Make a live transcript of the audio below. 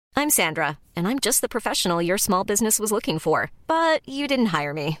I'm Sandra, and I'm just the professional your small business was looking for. But you didn't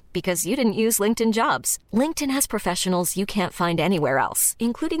hire me because you didn't use LinkedIn Jobs. LinkedIn has professionals you can't find anywhere else,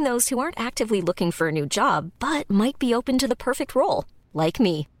 including those who aren't actively looking for a new job, but might be open to the perfect role, like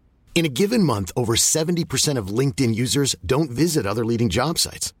me. In a given month, over 70% of LinkedIn users don't visit other leading job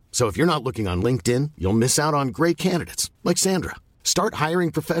sites. So if you're not looking on LinkedIn, you'll miss out on great candidates like Sandra. Start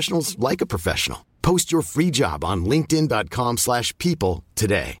hiring professionals like a professional. Post your free job on linkedin.com/people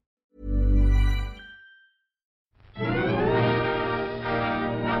today.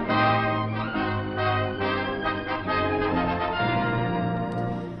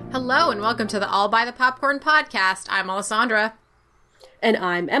 Hello and welcome to the All by the Popcorn podcast. I'm Alessandra. And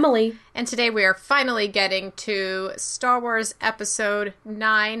I'm Emily. And today we are finally getting to Star Wars Episode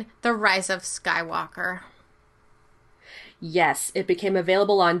 9, The Rise of Skywalker. Yes, it became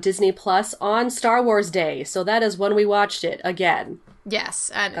available on Disney Plus on Star Wars Day, so that is when we watched it again.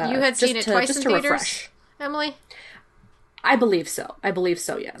 Yes, and you had seen it twice in theaters, refresh. Emily? I believe so,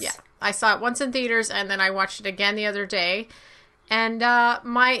 yes. Yeah, I saw it once in theaters, and then I watched it again the other day. And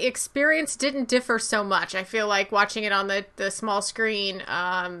my experience didn't differ so much. I feel like watching it on the small screen,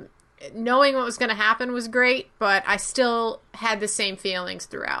 knowing what was going to happen was great, but I still had the same feelings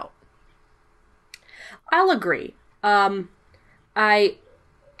throughout. I'll agree. A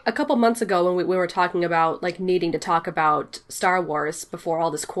couple months ago when we were talking about, like, needing to talk about Star Wars before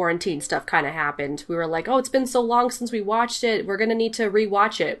all this quarantine stuff kind of happened, we were like, oh, it's been so long since we watched it, we're going to need to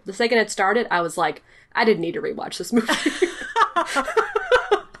rewatch it. The second it started, I was like, I didn't need to rewatch this movie.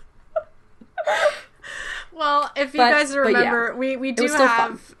 Well, if you guys remember, yeah,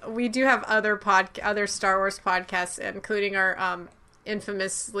 we do have other Star Wars podcasts, including our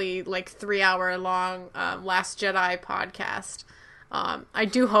infamously 3-hour long Last Jedi podcast. I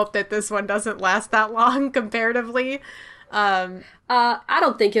do hope that this one doesn't last that long comparatively. I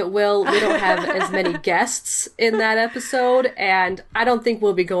don't think it will. We don't have as many guests in that episode, and I don't think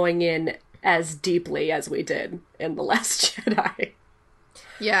we'll be going in as deeply as we did in The Last Jedi.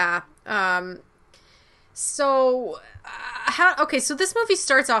 Yeah. So this movie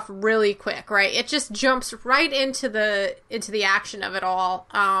starts off really quick, right? It just jumps right into the action of it all,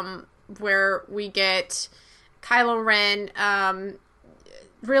 where we get Kylo Ren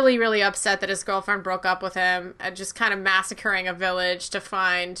really, really upset that his girlfriend broke up with him, and just kind of massacring a village to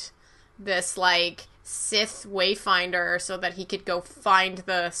find this, Sith wayfinder so that he could go find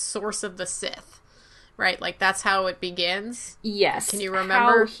the source of the Sith. Right? That's how it begins? Yes. Can you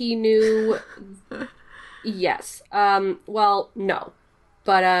remember? How he knew... Yes. Well, no.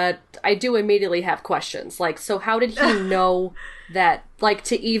 But I do immediately have questions. So how did he know that,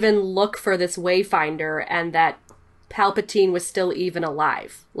 to even look for this wayfinder and that Palpatine was still even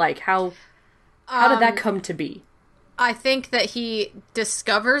alive? How did that come to be? I think that he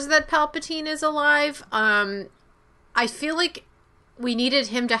discovers that Palpatine is alive. I feel like we needed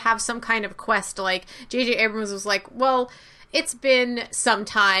him to have some kind of quest. J.J. Abrams was like, well, it's been some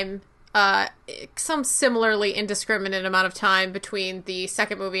time, some similarly indiscriminate amount of time between the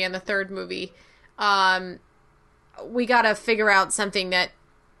second movie and the third movie. We gotta figure out something that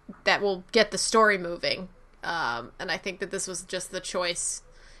will get the story moving. And I think that this was just the choice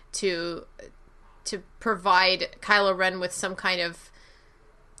to provide Kylo Ren with some kind of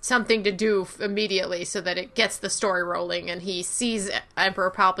something to do immediately so that it gets the story rolling and he sees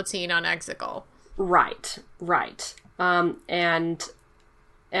Emperor Palpatine on Exegol. Right. And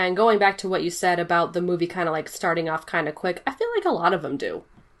going back to what you said about the movie kind of starting off kind of quick, I feel like a lot of them do.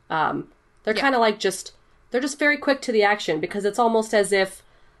 They're kind of they're just very quick to the action, because it's almost as if,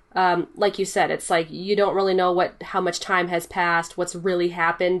 like you said, it's you don't really know how much time has passed, what's really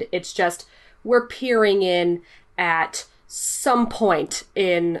happened. It's just, we're peering in at some point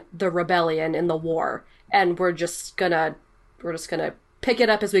in the rebellion, in the war, and we're just gonna pick it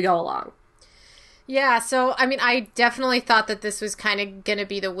up as we go along. Yeah, so, I definitely thought that this was kind of gonna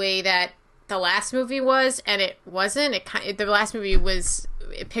be the way that the last movie was, and it wasn't. The last movie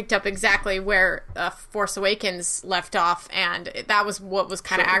it picked up exactly where Force Awakens left off, and that was what was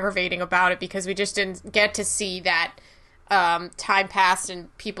kind of aggravating about it, because we just didn't get to see that time passed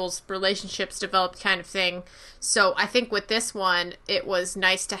and people's relationships developed kind of thing. So I think with this one, it was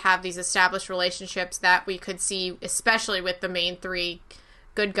nice to have these established relationships that we could see, especially with the main three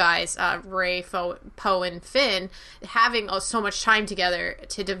good guys, Rey, Poe, and Finn, having so much time together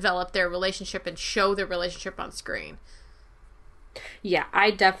to develop their relationship and show their relationship on screen. Yeah,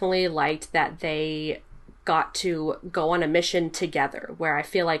 I definitely liked that they got to go on a mission together, where I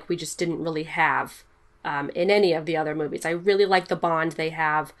feel like we just didn't really have in any of the other movies. I really like the bond they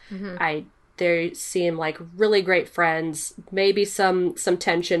have. Mm-hmm. I They seem like really great friends. Maybe some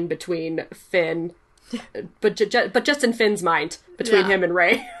tension between Finn, but just in Finn's mind between him and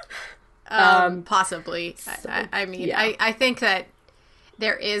Rey. Possibly. So, I mean, I think that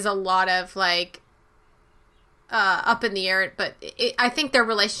there is a lot of like up in the air, but I think their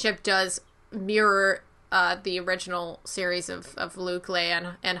relationship does mirror the original series of Luke,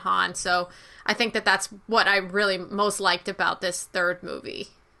 Leia, and Han. So I think that that's what I really most liked about this third movie.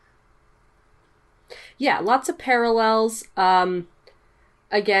 Yeah, lots of parallels.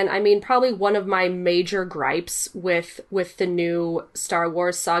 Again, I mean, probably one of my major gripes with the new Star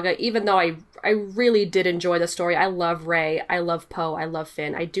Wars saga, even though I really did enjoy the story. I love Rey, I love Poe, I love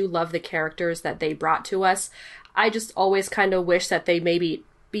Finn. I do love the characters that they brought to us. I just always kind of wish that they maybe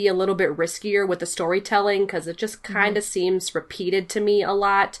be a little bit riskier with the storytelling, because it just kind of seems repeated to me a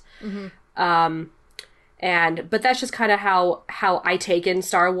lot. But that's just kind of how I take in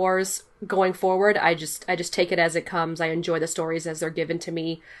Star Wars going forward. I just take it as it comes. I enjoy the stories as they're given to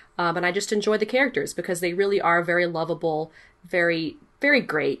me, and I just enjoy the characters because they really are very lovable, very, very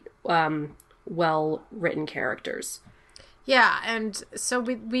great, well written characters. Yeah, and so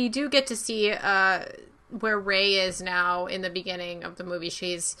we do get to see where Rey is now in the beginning of the movie.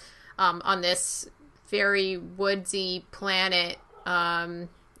 She's on this very woodsy planet,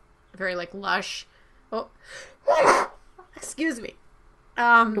 very like lush. Oh, excuse me.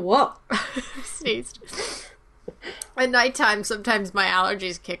 Whoa. Sneezed. At nighttime, sometimes my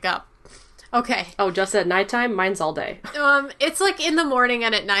allergies kick up. Okay. Oh, just at nighttime? Mine's all day. It's like in the morning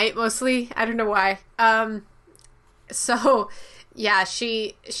and at night mostly. I don't know why. So yeah,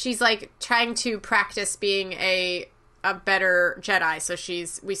 she's like trying to practice being a better Jedi. So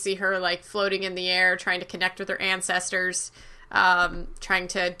we see her like floating in the air, trying to connect with her ancestors, trying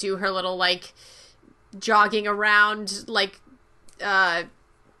to do her little like jogging around, like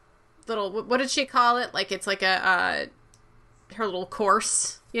little, what did she call it? Like it's like her little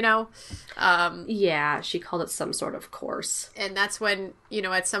course, you know? Yeah, she called it some sort of course. And that's when, you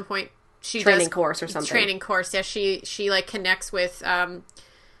know, at some point she training course or something. Training course, yeah. She like connects with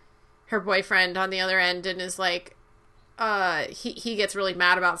her boyfriend on the other end and is like, he gets really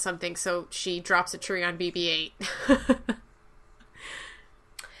mad about something, so she drops a tree on BB-8.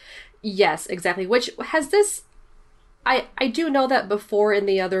 Yes, exactly. Which has this... I do know that before in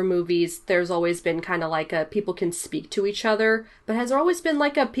the other movies, there's always been kind of like a people can speak to each other, but has there always been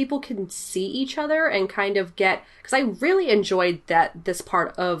like a people can see each other and kind of get... Because I really enjoyed this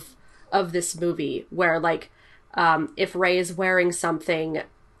part of this movie where like if Rey is wearing something,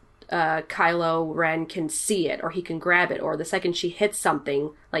 Kylo Ren can see it, or he can grab it, or the second she hits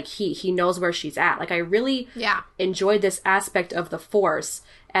something, like he knows where she's at. Like I really enjoyed this aspect of the Force.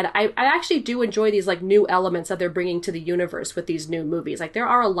 And I actually do enjoy these like new elements that they're bringing to the universe with these new movies. Like there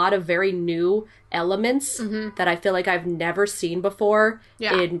are a lot of very new elements that I feel like I've never seen before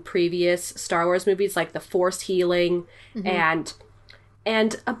in previous Star Wars movies, like the Force healing and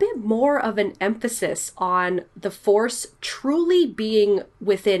a bit more of an emphasis on the Force truly being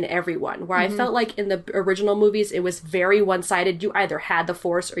within everyone. Where I felt like in the original movies, it was very one-sided. You either had the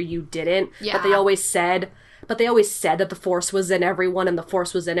Force or you didn't. Yeah. But they always said that the Force was in everyone and the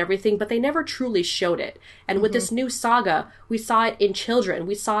Force was in everything, but they never truly showed it. And with this new saga, we saw it in children.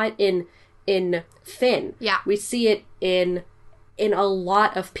 We saw it in Finn. Yeah. We see it in a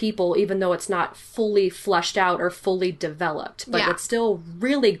lot of people, even though it's not fully fleshed out or fully developed. But it's still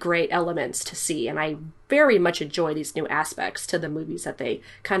really great elements to see, and I very much enjoy these new aspects to the movies that they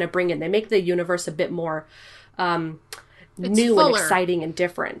kind of bring in. They make the universe a bit more... new fuller. And exciting and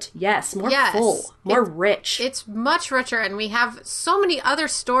different. Yes, more full, more rich. It's much richer, and we have so many other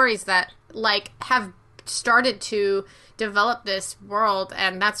stories that like have started to develop this world,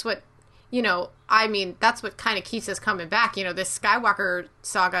 and that's what, you know, I mean, that's what kind of keeps us coming back. You know, this Skywalker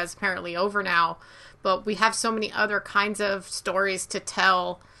saga is apparently over now, but we have so many other kinds of stories to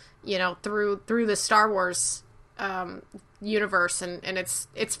tell, you know, through the Star Wars universe, and it's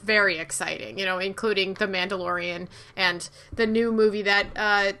very exciting, you know, including The Mandalorian and the new movie that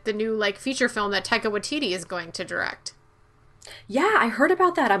the new like feature film that Taika Waititi is going to direct. Yeah, I heard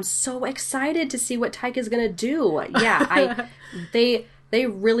about that. I'm so excited to see what Taika's gonna do. Yeah, they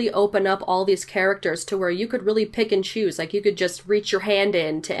really open up all these characters to where you could really pick and choose. Like you could just reach your hand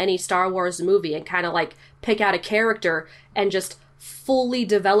in to any Star Wars movie and kind of like pick out a character and just fully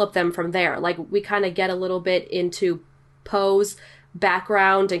develop them from there. Like we kind of get a little bit into Poe's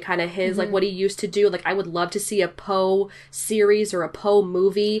background and kind of his like what he used to do. Like I would love to see a Poe series or a Poe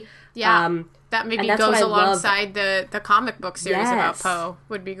movie. Yeah, that maybe goes alongside the comic book series about Poe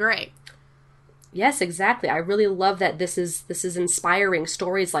would be great. Yes, exactly. I really love that this is inspiring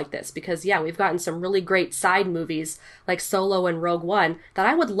stories like this because yeah, we've gotten some really great side movies like Solo and Rogue One that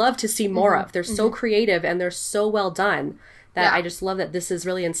I would love to see more of. They're so creative and they're so well done that I just love that this is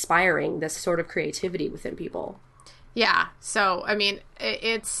really inspiring this sort of creativity within people. Yeah. So, I mean,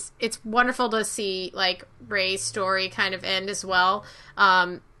 it's wonderful to see like Rey's story kind of end as well.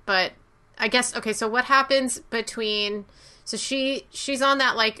 But I guess okay, so what happens between so she's on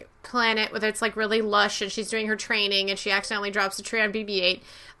that like planet where it's like really lush and she's doing her training and she accidentally drops a tree on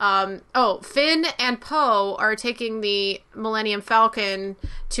BB-8. Finn and Poe are taking the Millennium Falcon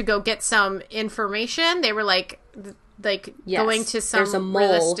to go get some information. They were like going to some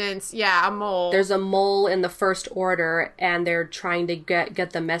resistance. Yeah, a mole. There's a mole in the First Order and they're trying to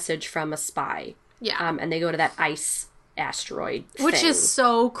get the message from a spy. Yeah. And they go to that ice asteroid Which thing. is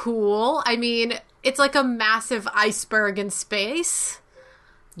so cool. I mean, it's like a massive iceberg in space.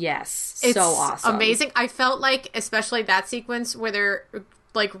 Yes, It's so awesome. amazing. I felt like, especially that sequence where they're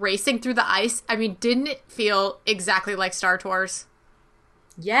like racing through the ice. I mean, didn't it feel exactly like Star Tours?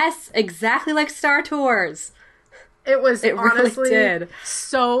 Yes, exactly like Star Tours. It was honestly really did.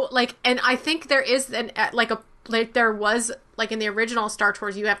 So like, and I think there is there was like in the original Star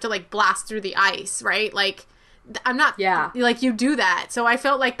Tours, you have to like blast through the ice, right? Like, I'm not, like you do that. So I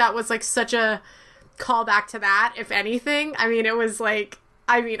felt like that was like such a callback to that, if anything. I mean, it was like,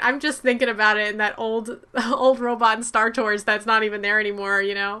 I'm just thinking about it in that old robot in Star Tours that's not even there anymore,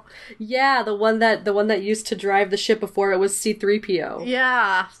 you know? Yeah, the one that used to drive the ship before it was C-3PO.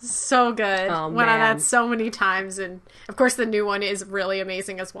 Yeah, so good. Oh, Went on man. that so many times, and of course the new one is really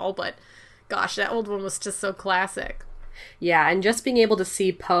amazing as well, but gosh, that old one was just so classic. Yeah, and just being able to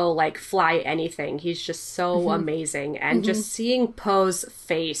see Poe like fly anything, he's just so amazing. And just seeing Poe's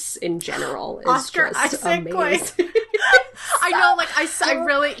face in general is Oscar just Isaac, amazing. I know, like, I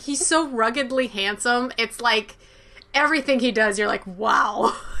really, he's so ruggedly handsome. It's like, everything he does, you're like,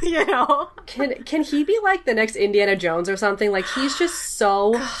 wow, you know? Can he be like the next Indiana Jones or something? Like, he's just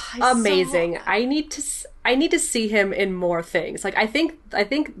so amazing. I need to see him in more things. Like, I think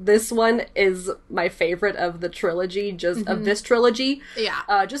this one is my favorite of the trilogy, of this trilogy.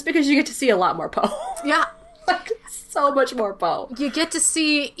 Yeah. Just because you get to see a lot more Poe. Yeah. Like, so much more Poe. You get to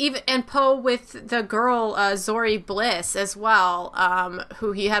see and Poe with the girl Zori Bliss as well,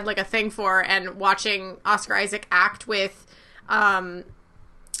 who he had like a thing for, and watching Oscar Isaac act with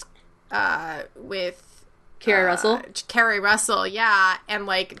Kerry Russell. Kerry Russell, yeah, and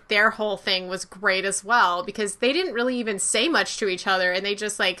like their whole thing was great as well because they didn't really even say much to each other, and they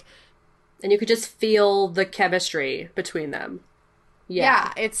just like, and you could just feel the chemistry between them.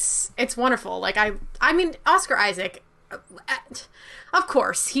 Yeah, it's wonderful. Like I mean, Oscar Isaac, of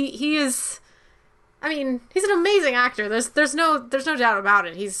course, he is. I mean, he's an amazing actor. There's no doubt about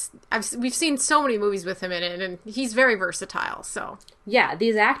it. We've seen so many movies with him in it, and he's very versatile. So yeah,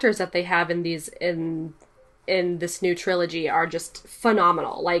 these actors that they have in this new trilogy are just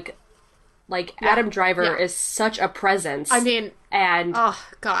phenomenal. Like Adam Driver is such a presence. I mean, and oh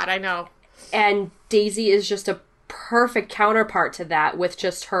God, I know. And Daisy is just a perfect counterpart to that, with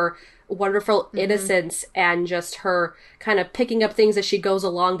just her wonderful innocence and just her kind of picking up things as she goes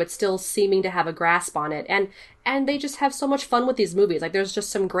along, but still seeming to have a grasp on it. And they just have so much fun with these movies. Like, there's just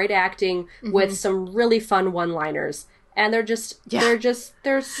some great acting with some really fun one-liners. And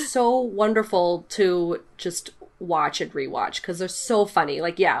they're so wonderful to just watch and rewatch because they're so funny.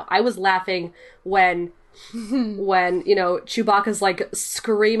 Like, yeah, I was laughing when Chewbacca's like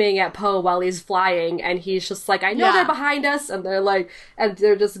screaming at Poe while he's flying, and he's just like, I know they're behind us, and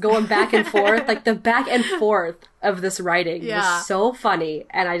they're just going back and forth. Like, the back and forth of this writing was so funny,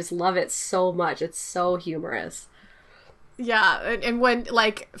 and I just love it so much. It's so humorous. Yeah, and when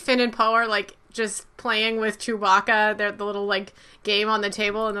like Finn and Poe are like just playing with Chewbacca, they're the little like game on the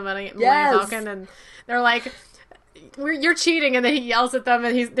table in the Millennium Falcon, and they're like, you're cheating, and then he yells at them,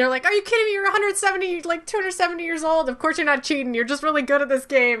 and they're like, are you kidding me? You're 270 years old. Of course you're not cheating. You're just really good at this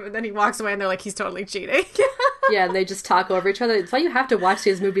game. And then he walks away, and they're like, he's totally cheating. Yeah, and they just talk over each other. It's why you have to watch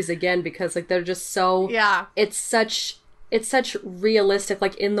these movies again, because like they're just so it's such realistic,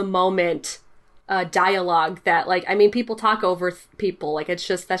 like in the moment dialogue that, like, I mean, people talk over people, like that's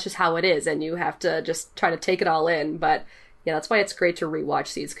just how it is, and you have to just try to take it all in. But yeah, that's why it's great to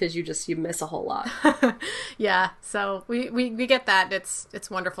rewatch these, because you miss a whole lot. Yeah, so we get that. It's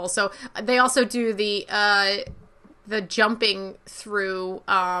wonderful. So they also do the jumping through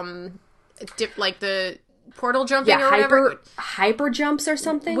like the portal jumping or whatever. Hyper jumps or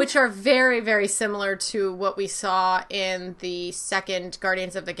something, which are very, very similar to what we saw in the second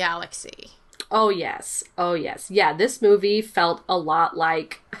Guardians of the Galaxy. Oh yes. Yeah, this movie felt a lot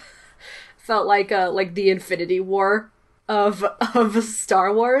like felt like the Infinity War of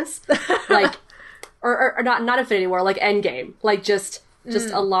Star Wars, like, or not Infinity War, like Endgame, like just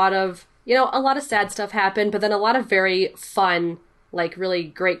a lot of, you know, a lot of sad stuff happened, but then a lot of very fun, like really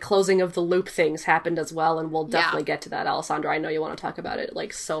great closing of the loop things happened as well, and we'll definitely get to that, Alessandra. I know you want to talk about it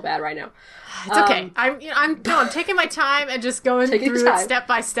like so bad right now. It's okay. I'm taking my time and just going through it step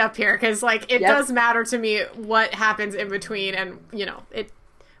by step here, because like it does matter to me what happens in between, and you know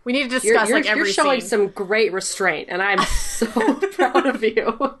we need to discuss every scene. You're showing some great restraint, and I'm so proud of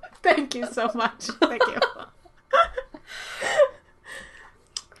you. Thank you so much. Thank you.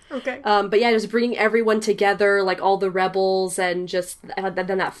 Okay. But yeah, just bringing everyone together, like all the rebels, and just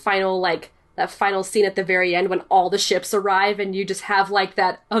then that final scene at the very end when all the ships arrive and you just have like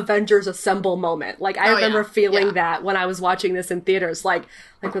that Avengers Assemble moment. Like I remember feeling that when I was watching this in theaters, like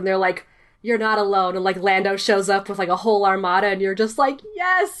when they're like, "You're not alone," and like Lando shows up with like a whole armada, and you're just like,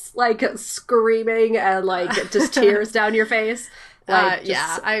 yes, like screaming and like just tears down your face. Like,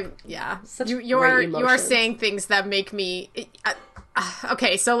 you are saying things that make me.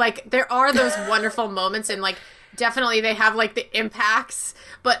 Okay, so like there are those wonderful moments, and like definitely they have like the impacts,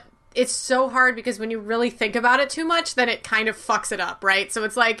 but it's so hard because when you really think about it too much, then it kind of fucks it up, right? So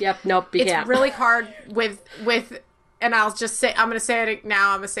it's like, it's really hard with, and I'll just say, I'm going to say it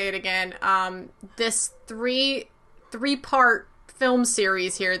now, I'm going to say it again. This three-part film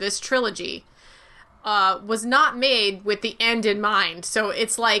series here, this trilogy, was not made with the end in mind. So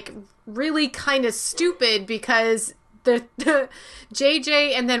it's like really kind of stupid because the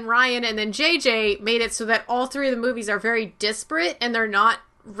JJ and then Ryan and then JJ made it so that all three of the movies are very disparate, and they're not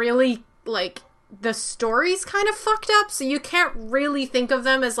really, like, the story's kind of fucked up, so you can't really think of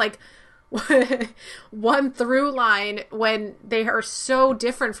them as like one through line when they are so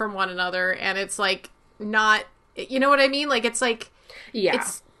different from one another, and it's like not, you know what I mean? Like it's like,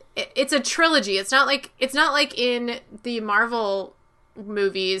 it's a trilogy. It's not like in the Marvel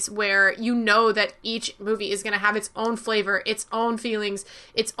movies where you know that each movie is going to have its own flavor, its own feelings,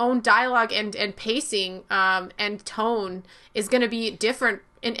 its own dialogue and pacing and tone is going to be different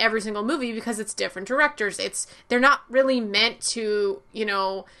in every single movie because it's different directors. They're not really meant to, you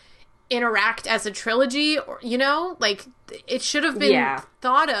know, interact as a trilogy, or, you know, like it should have been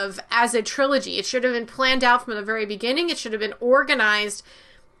thought of as a trilogy. It should have been planned out from the very beginning. It should have been organized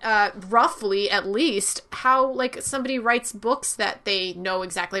roughly, at least, how like somebody writes books that they know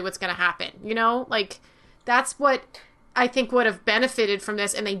exactly what's going to happen, you know, like that's what I think would have benefited from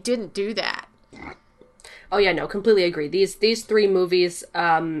this, and they didn't do that. Oh yeah, no, completely agree. These three movies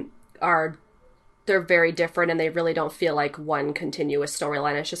they're very different, and they really don't feel like one continuous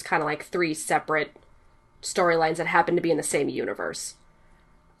storyline. It's just kind of like three separate storylines that happen to be in the same universe.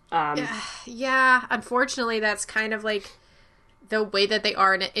 Yeah, unfortunately, that's kind of like the way that they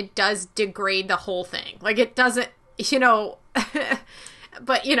are, and it does degrade the whole thing. Like it doesn't, you know,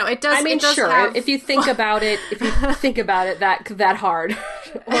 but you know, it does. I mean, sure, if you think about it, that hard,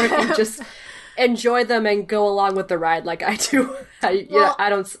 or if you just enjoy them and go along with the ride like I do. I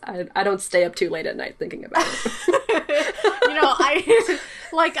don't stay up too late at night thinking about it. You know,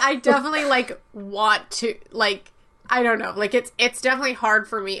 I definitely like want to, like, I don't know, like it's definitely hard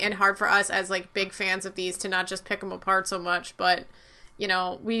for me and hard for us as like big fans of these to not just pick them apart so much, but you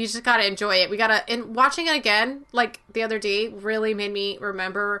know, we just gotta enjoy it. And watching it again, like the other day, really made me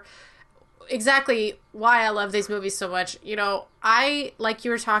remember exactly why I love these movies so much. You know, I, like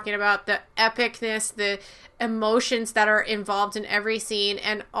you were talking about, the epicness, the emotions that are involved in every scene,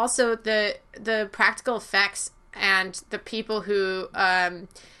 and also the practical effects and the people who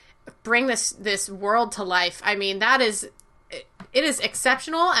bring this world to life. I mean, it is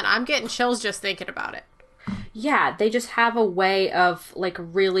exceptional, and I'm getting chills just thinking about it. Yeah, they just have a way of like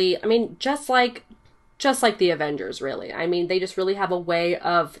really, I mean, just like the Avengers, really. I mean, they just really have a way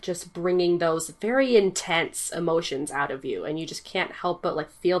of just bringing those very intense emotions out of you, and you just can't help but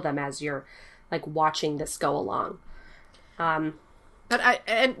like feel them as you're like watching this go along. But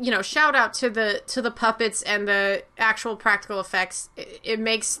you know, shout out to the puppets and the actual practical effects. It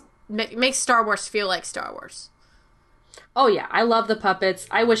makes Star Wars feel like Star Wars. Oh yeah, I love the puppets.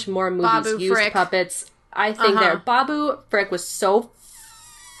 I wish more movies Babu used Frick. Puppets. I think Babu Frick was so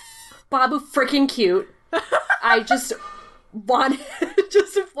Babu freaking cute. I just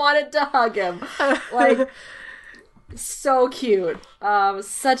wanted to hug him. Like, so cute.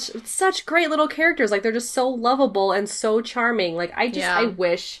 Such great little characters. Like, they're just so lovable and so charming. Like, I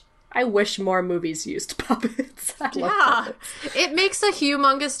wish more movies used puppets. I love puppets. It makes a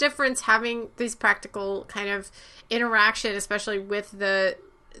humongous difference having these practical kind of interaction, especially with the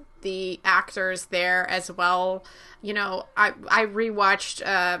actors there as well. You know, I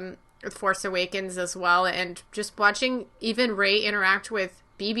rewatched Force Awakens as well, and just watching even Rey interact with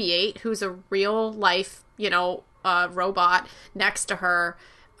BB-8, who's a real life, robot next to her,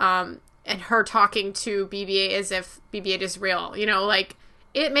 and her talking to BB-8 as if BB-8 is real, like,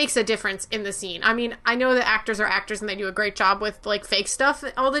 it makes a difference in the scene. I mean, I know that actors are actors and they do a great job with, like, fake stuff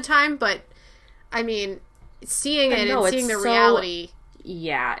all the time, but, I mean, seeing it and seeing the reality.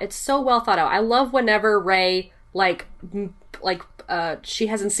 Yeah, it's so well thought out. I love whenever Rey, she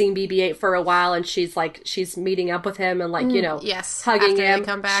hasn't seen BB-8 for a while, and she's meeting up with him and yes, hugging after him. They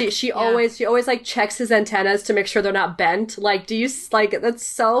come back. She always like checks his antennas to make sure they're not bent. Like, that's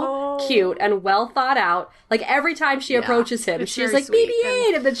so cute and well thought out. Like, every time she approaches him, she's like,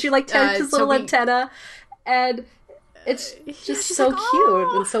 BB-8, and then she like touches his little antenna, and it's just so like,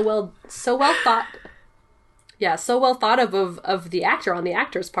 cute and so well thought. Yeah, so well thought of the actor on the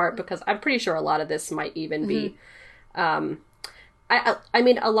actor's part, because I'm pretty sure a lot of this might even be, I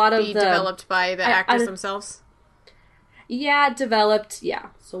mean, a lot of developed by the actors themselves. Yeah, developed. Yeah.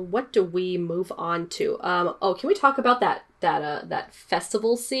 So what do we move on to? Can we talk about that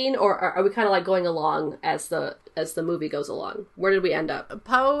festival scene, or are we kind of like going along as the movie goes along? Where did we end up?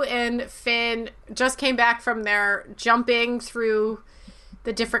 Poe and Finn just came back from their jumping through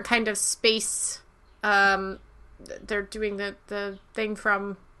the different kind of space. They're doing the thing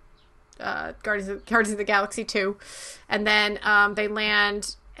from Guardians of the Galaxy 2, and then they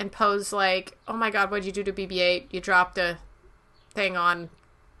land, and Poe's like, "Oh my God, what'd you do to BB-8? You dropped a thing on,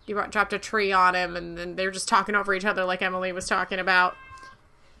 you dropped a tree on him," and then they're just talking over each other like Emily was talking about.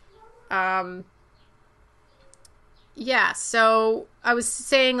 Yeah, so I was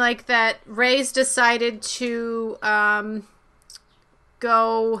saying like that Rey's decided to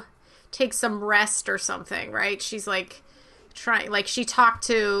go take some rest or something, right? She's like trying, like, she talked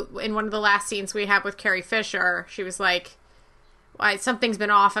to, in one of the last scenes we have with Carrie Fisher, she was like, something's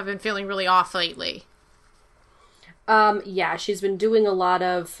been off, I've been feeling really off lately. Yeah, she's been doing a lot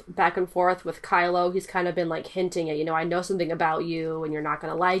of back and forth with Kylo. He's kind of been like hinting at, I know something about you and you're not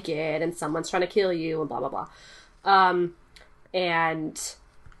gonna like it, and someone's trying to kill you and blah blah blah.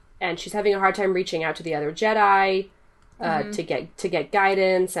 And she's having a hard time reaching out to the other Jedi to get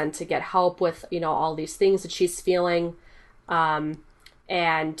guidance and to get help with, all these things that she's feeling. And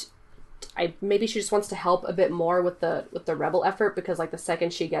maybe she just wants to help a bit more with the rebel effort, because like the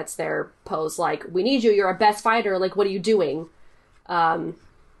second she gets there, Poe's like, "We need you, you're our best fighter, like, what are you doing?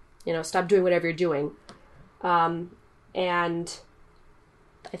 Stop doing whatever you're doing." And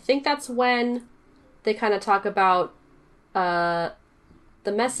I think that's when they kind of talk about,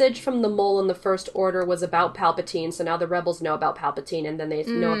 the message from the mole in the First Order was about Palpatine, so now the rebels know about Palpatine, and then they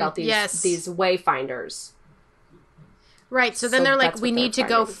know about these Wayfinders. Right, so then they're like, we need to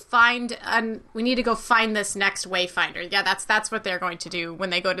go find this next Wayfinder. Yeah, that's what they're going to do when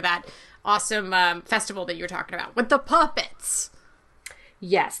they go to that awesome festival that you were talking about with the puppets.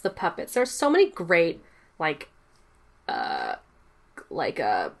 Yes, the puppets. There's so many great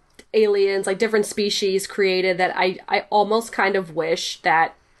aliens, like different species created, that I almost kind of wish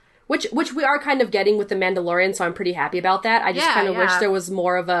that, which we are kind of getting with the Mandalorian, so I'm pretty happy about that. I just kind of wish there was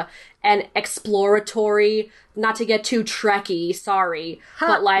more of an exploratory, not to get too Trekky, sorry,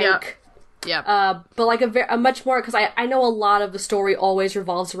 but like, but like a much more, because I know a lot of the story always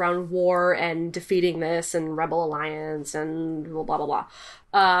revolves around war and defeating this and Rebel Alliance and blah blah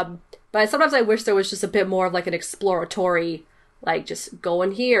blah. But sometimes I wish there was just a bit more of like an exploratory, like just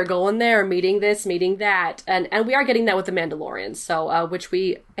going here, going there, meeting this, meeting that. And we are getting that with the Mandalorian. So, which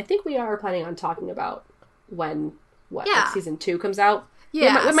I think we are planning on talking about when, like, season 2 comes out.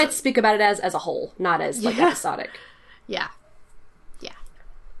 Yeah. We might speak about it as a whole, not as like episodic. Yeah.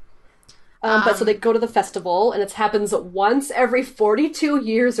 But so they go to the festival, and it happens once every 42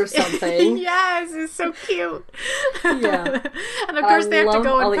 years or something. Yes, it's so cute. Yeah. And of course they have to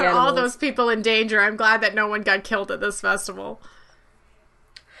go and put all those people in danger. I'm glad that no one got killed at this festival.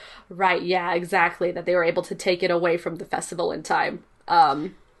 Right, yeah, exactly. That they were able to take it away from the festival in time.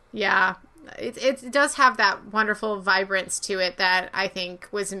 Yeah. It does have that wonderful vibrance to it that I think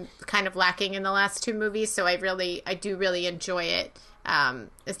was kind of lacking in the last 2 movies, so I do really enjoy it.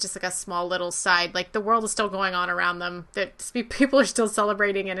 It's just like a small little side, like the world is still going on around them, that people are still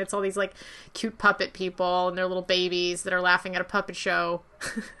celebrating, and it's all these like cute puppet people and their little babies that are laughing at a puppet show.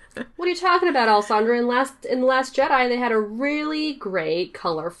 What are you talking about, Alessandra? In The Last Jedi, they had a really great,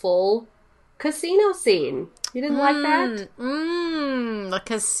 colorful casino scene. You didn't like that? The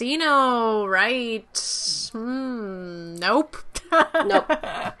casino, right? Nope. Nope.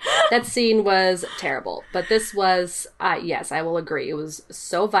 That scene was terrible. But this was, yes, I will agree. It was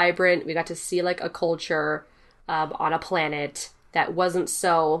so vibrant. We got to see like a culture on a planet that wasn't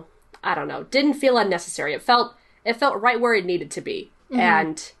so I don't know, didn't feel unnecessary. It felt right where it needed to be.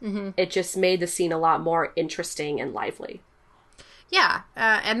 And it just made the scene a lot more interesting and lively. Yeah,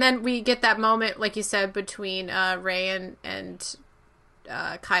 and then we get that moment, like you said, between Rey and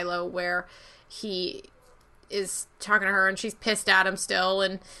Kylo, where he is talking to her and she's pissed at him still,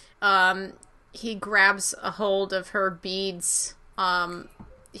 and he grabs a hold of her beads.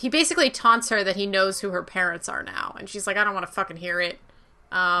 He basically taunts her that he knows who her parents are now, and she's like, I don't want to fucking hear it.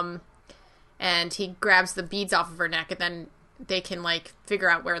 And he grabs the beads off of her neck, and then they can, like,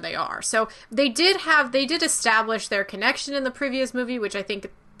 figure out where they are. So they did establish their connection in the previous movie, which I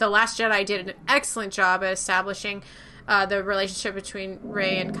think The Last Jedi did an excellent job at establishing the relationship between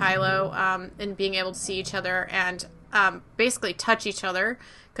Rey and Kylo, and being able to see each other and basically touch each other,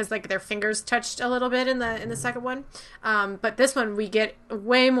 because, like, their fingers touched a little bit in the second one. But this one, we get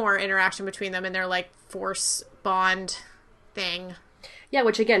way more interaction between them in their, like, force bond thing. Yeah,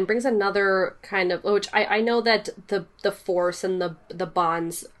 which again brings another kind of, which I know that the Force and the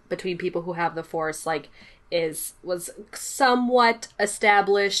bonds between people who have the Force, like, was somewhat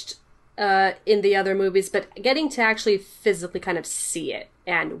established in the other movies, but getting to actually physically kind of see it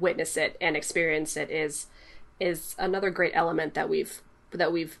and witness it and experience it is another great element that we've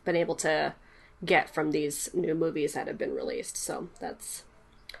been able to get from these new movies that have been released. So that's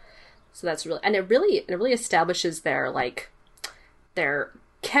really, and it really establishes their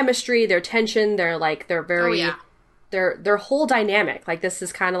chemistry, their tension, their very, their whole dynamic. Like, this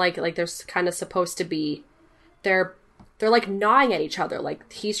is kind of like there's kind of supposed to be, they're like gnawing at each other. Like,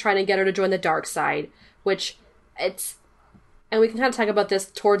 he's trying to get her to join the dark side, which and we can kind of talk about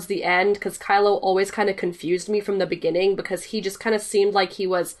this towards the end, because Kylo always kind of confused me from the beginning, because he just kind of seemed like he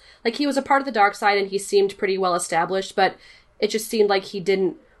was a part of the dark side and he seemed pretty well established, but it just seemed like he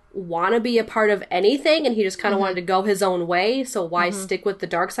didn't want to be a part of anything, and he just kind of wanted to go his own way. So why stick with the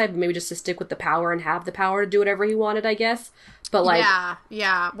dark side? Maybe just to stick with the power and have the power to do whatever he wanted, I guess. But, like,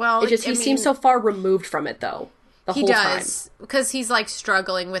 yeah. Well, he seems so far removed from it, though. He does, because he's, like,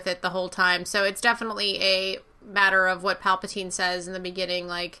 struggling with it the whole time. So it's definitely a matter of what Palpatine says in the beginning.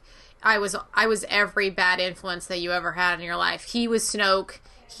 Like, I was every bad influence that you ever had in your life. He was Snoke.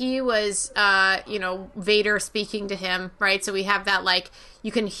 He was, Vader speaking to him, right? So we have that, like,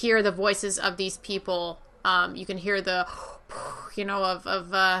 you can hear the voices of these people. You can hear the,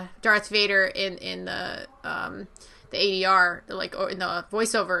 of Darth Vader in the ADR, like, or in the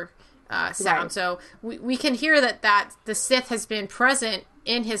voiceover sound. Right. So we can hear that the Sith has been present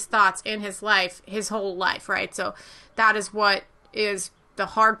in his thoughts, in his life, his whole life, right? So that is what is the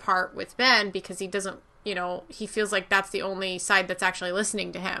hard part with Ben, because he doesn't, he feels like that's the only side that's actually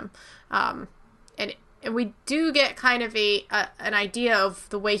listening to him. And we do get kind of an idea of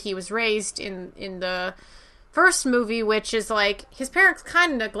the way he was raised in the first movie, which is like, his parents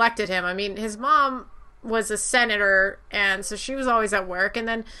kind of neglected him. I mean, his mom was a senator, and so she was always at work, and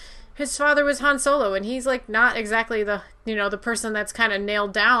then his father was Han Solo, and he's, like, not exactly the person that's kind of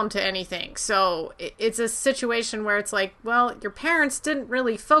nailed down to anything. So it's a situation where it's like, well, your parents didn't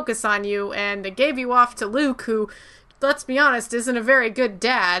really focus on you, and they gave you off to Luke, who, let's be honest, isn't a very good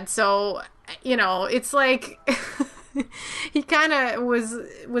dad. So, it's like he kind of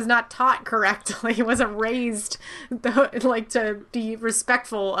was not taught correctly. He wasn't raised to be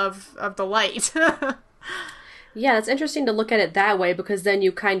respectful of the light. Yeah, it's interesting to look at it that way, because then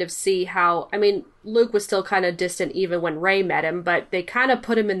you kind of see how, I mean, Luke was still kind of distant even when Rey met him, but they kind of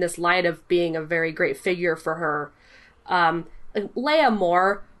put him in this light of being a very great figure for her. Leia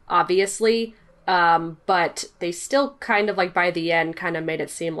more, obviously, but they still kind of, like, by the end, kind of made it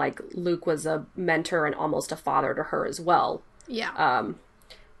seem like Luke was a mentor and almost a father to her as well. Yeah.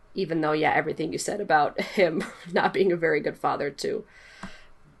 Even though, yeah, everything you said about him not being a very good father to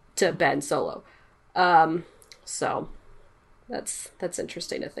Ben Solo. So that's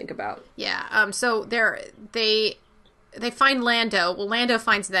interesting to think about. Yeah. So they find Lando. Well, Lando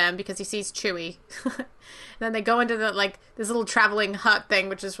finds them because he sees Chewie. Then they go into this little traveling hut thing,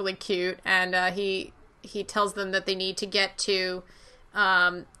 which is really cute. And he tells them that they need to get to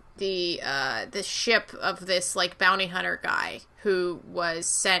the ship of this, like, bounty hunter guy who was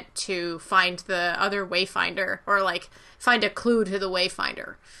sent to find the other Wayfinder, or, like, find a clue to the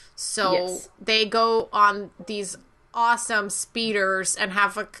Wayfinder. So yes. They go on these awesome speeders and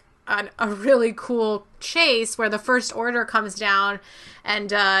have a really cool chase where the First Order comes down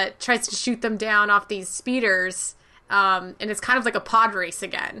and tries to shoot them down off these speeders. And it's kind of like a pod race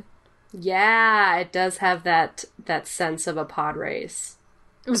again. Yeah, it does have that sense of a pod race.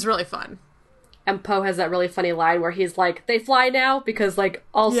 It was really fun. And Poe has that really funny line where he's like, they fly now? Because, like,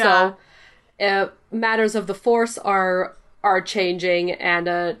 also, matters of the Force are changing,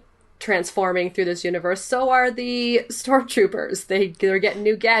 and transforming through this universe, so are the stormtroopers. They're getting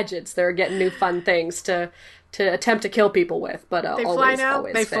new gadgets. They're getting new fun things to attempt to kill people with. But they always, fly now.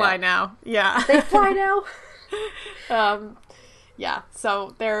 Always they fail. fly now. Yeah, they fly now. Yeah,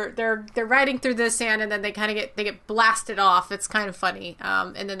 so they're riding through the sand, and then they kind of get blasted off. It's kind of funny.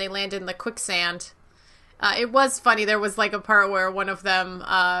 And then they land in the quicksand. It was funny. There was like a part where one of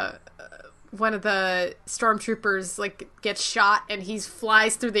the stormtroopers like gets shot, and he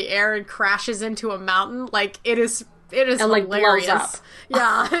flies through the air and crashes into a mountain. Like it is and, hilarious. Like, blows up.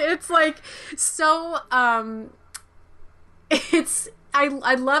 Yeah, it's like so. It's.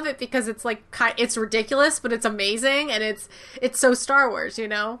 I love it because it's like it's ridiculous, but it's amazing, and it's so Star Wars, you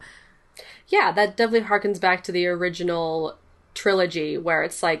know? Yeah, that definitely harkens back to the original trilogy, where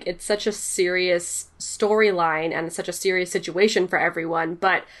it's like it's such a serious storyline and it's such a serious situation for everyone,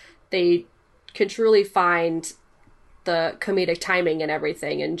 but they can truly find the comedic timing and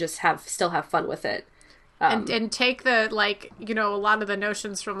everything, and just still have fun with it. And take the, like, you know, a lot of the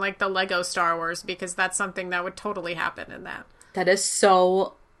notions from like the Lego Star Wars, because that's something that would totally happen in that. That is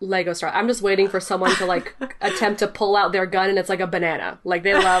so Lego Star. I'm just waiting for someone to like attempt to pull out their gun and it's like a banana. Like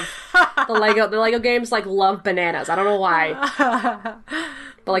they love the Lego games like love bananas. I don't know why.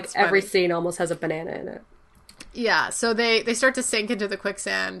 But like every scene almost has a banana in it. Yeah, so they start to sink into the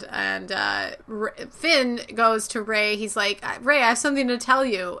quicksand, and Finn goes to Rey. He's like, Rey, I have something to tell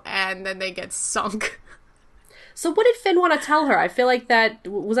you. And then they get sunk. So what did Finn want to tell her? I feel like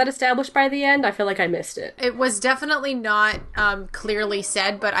was that established by the end? I feel like I missed it. It was definitely not clearly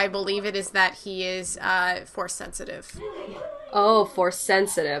said, but I believe it is that he is force sensitive. Oh, force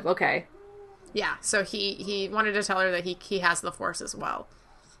sensitive. Okay. Yeah, so he wanted to tell her that he has the force as well.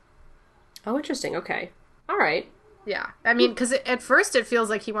 Oh, interesting. Okay. All right. Yeah. I mean, because at first it feels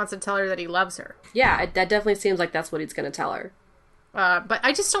like he wants to tell her that he loves her. Yeah, that definitely seems like that's what he's going to tell her. But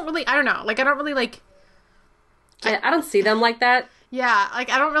I just don't really, I don't know. Like, I don't really, like... I don't see them like that. Yeah, like,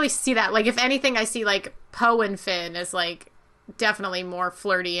 I don't really see that. Like, if anything, I see, like, Poe and Finn as, like, definitely more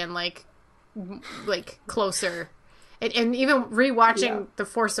flirty and, like closer. And even rewatching The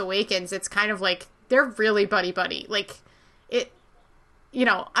Force Awakens, it's kind of like, they're really buddy-buddy. Like, it... You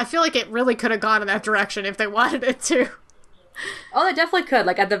know, I feel like it really could have gone in that direction if they wanted it to. Oh, they definitely could.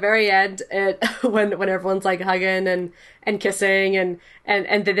 Like, at the very end, when everyone's, like, hugging and kissing and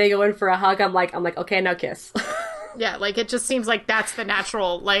then they go in for a hug, I'm like, okay, now kiss. Yeah, like, it just seems like that's the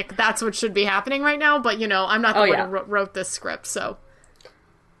natural, like, that's what should be happening right now, but, you know, I'm not the one who wrote this script, so.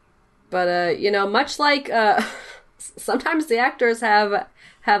 But, you know, much like, sometimes the actors have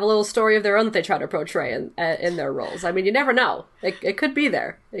a little story of their own that they try to portray in their roles. I mean, you never know. It could be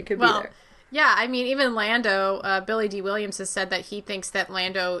there. It could be there. Yeah, I mean, even Lando, Billy D. Williams has said that he thinks that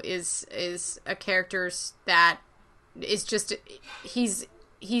Lando is a character that is just, he's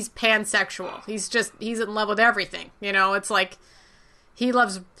pansexual. He's in love with everything. You know, it's like, he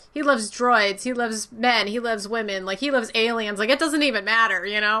loves droids, he loves men, he loves women, like, he loves aliens. Like, it doesn't even matter,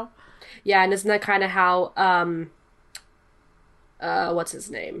 you know? Yeah, and isn't that kind of how, what's his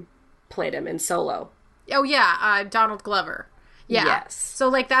name? Played him in Solo. Oh, yeah, Donald Glover. Yeah. Yes. So,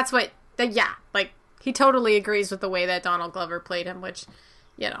 like, that's what... like, he totally agrees with the way that Donald Glover played him, which,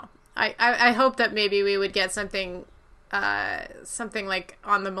 you know, I hope that maybe we would get something like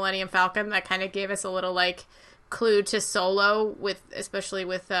on the Millennium Falcon that kind of gave us a little, like, clue to Solo, especially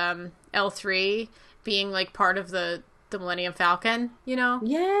with L3 being, like, part of the Millennium Falcon, you know?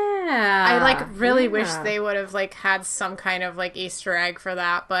 Yeah. I, like, really wish they would have, like, had some kind of, like, Easter egg for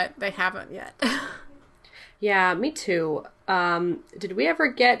that, but they haven't yet. Yeah, me too. Did we ever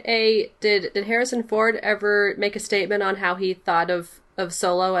get did Harrison Ford ever make a statement on how he thought of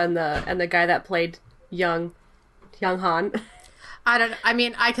Solo and the guy that played young Han?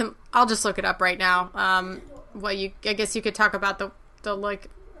 I'll just look it up right now. I guess you could talk about the like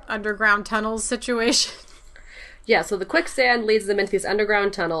underground tunnels situation. Yeah, so the quicksand leads them into these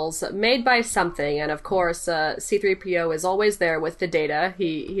underground tunnels made by something, and of course, C-3PO is always there with the data.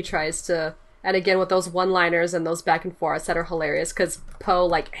 He tries to... And again, with those one-liners and those back and forths that are hilarious, because Poe,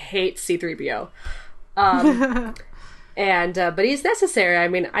 like, hates C-3PO. But he's necessary. I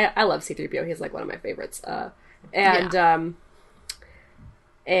mean, I love C-3PO. He's, like, one of my favorites. And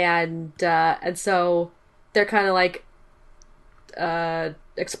so they're kind of, like,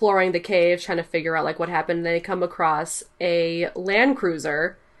 exploring the cave, trying to figure out, like, what happened. And they come across a Land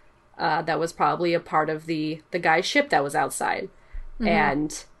Cruiser that was probably a part of the guy's ship that was outside. Mm-hmm.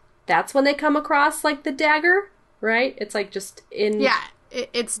 And... that's when they come across, like, the dagger, right? It's, like, just in... Yeah,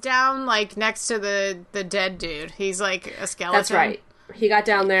 it's down, like, next to the dead dude. He's, like, a skeleton. That's right. He got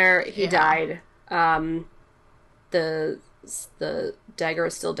down there. He died. the dagger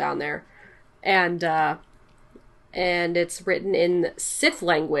is still down there, and it's written in Sith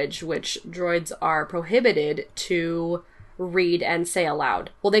language, which droids are prohibited to read and say aloud.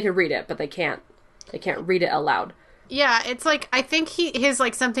 Well, they can read it, but they can't read it aloud. Yeah, it's like, I think his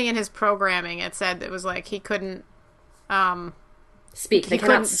like something in his programming, it said it was like he couldn't speak. They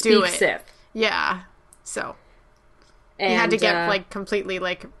cannot speak Sith. Yeah, so he had to get like completely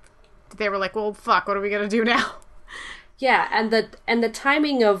like, they were like, well, fuck, what are we gonna do now? Yeah, and the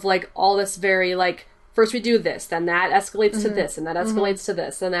timing of like all this very like, first we do this, then that escalates to this, and that escalates to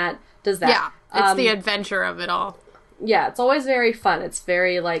this, and that does that. Yeah, it's the adventure of it all. Yeah, it's always very fun. It's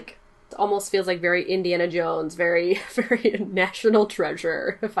very like, it almost feels like very Indiana Jones, very, very National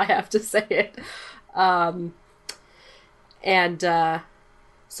Treasure, if I have to say it.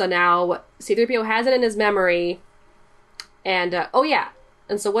 So now C-3PO has it in his memory, and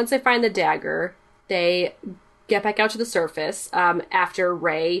and so once they find the dagger, they get back out to the surface after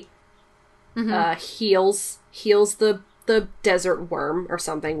Rey heals the desert worm or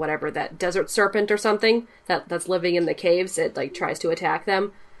something, whatever, that desert serpent or something that's living in the caves. It like tries to attack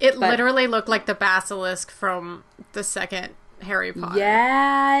them. It literally looked like the basilisk from the second Harry Potter.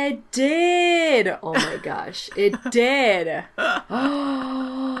 Yeah, it did. Oh my gosh, it did.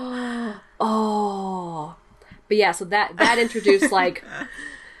 Oh, but yeah. So that introduced like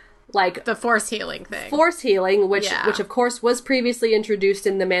the force healing thing. Force healing, which of course was previously introduced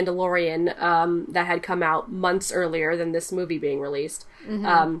in The Mandalorian, that had come out months earlier than this movie being released.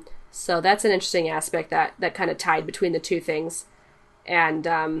 So that's an interesting aspect that kind of tied between the two things. And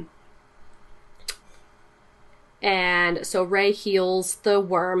so Rey heals the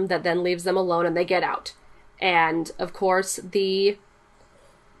worm that then leaves them alone, and they get out. And of course the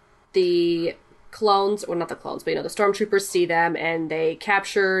clones, or not the clones, but the stormtroopers see them, and they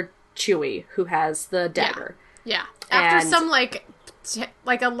capture Chewie, who has the dagger. Yeah. After some like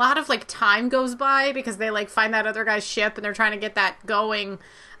a lot of like time goes by, because they like find that other guy's ship and they're trying to get that going.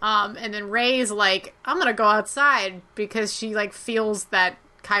 And then Rey's like, I'm gonna go outside, because she like feels that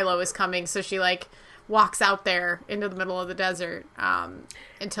Kylo is coming, so she like walks out there into the middle of the desert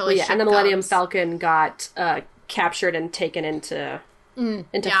until his ship and the Millennium Falcon got captured and taken into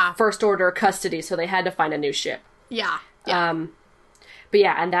First Order custody, so they had to find a new ship. Yeah. But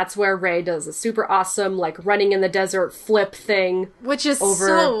yeah, and that's where Rey does a super awesome like running in the desert flip thing, which is over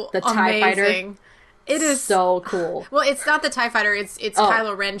so the TIE amazing. Fighter. It is so cool. Well, it's not the TIE Fighter, it's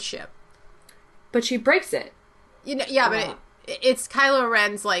Kylo Ren's ship. But she breaks it. But it's Kylo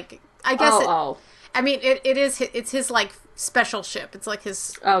Ren's, like, I guess I mean, it's his, like, special ship. It's, like,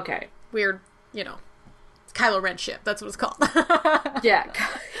 his weird, it's Kylo Ren ship. That's what it's called. Yeah,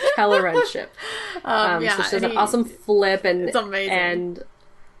 Kylo Ren ship. So she does an awesome flip, and it's amazing.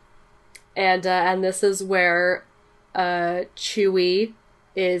 And this is where Chewie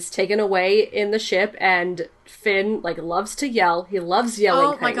is taken away in the ship, and Finn like loves to yell. He loves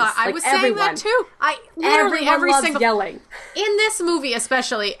yelling. Oh my god, I was saying that too. Every single yelling in this movie,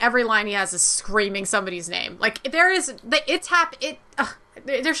 especially, every line he has is screaming somebody's name. Like there should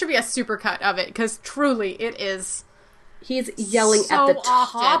be a supercut of it, because truly it is. He's yelling so at the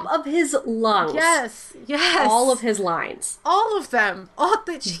top of his lungs. Yes. All of his lines. All of them.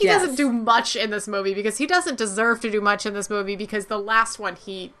 He doesn't do much in this movie, because he doesn't deserve to do much in this movie, because the last one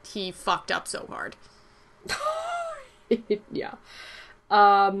he fucked up so hard. Yeah.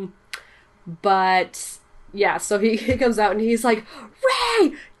 But yeah, so he comes out and he's like,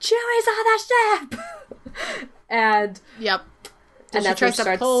 Rey, Chewie's on the ship. And yep. And she tries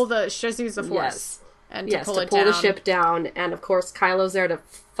to pull the force. Yes. And to pull the ship down, and of course Kylo's there to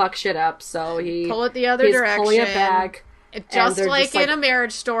fuck shit up, so he pull it the other direction. Pulling it back. Just like in A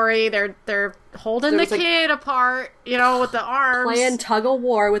Marriage Story, they're holding the kid apart, with the arms, playing tug of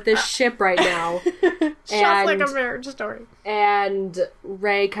war with this ship right now. Just like A Marriage Story. And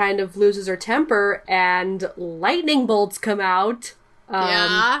Rey kind of loses her temper, and lightning bolts come out.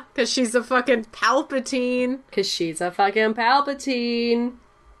 Because she's a fucking Palpatine.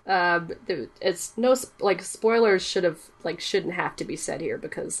 It's no spoilers shouldn't have to be said here,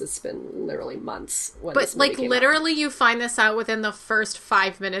 because it's been literally months. But literally, you find this out within the first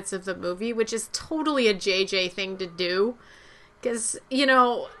 5 minutes of the movie, which is totally a JJ thing to do, because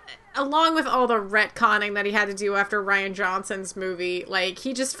along with all the retconning that he had to do after Rian Johnson's movie, like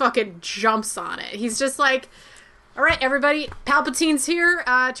he just fucking jumps on it. He's just like, all right, everybody, Palpatine's here.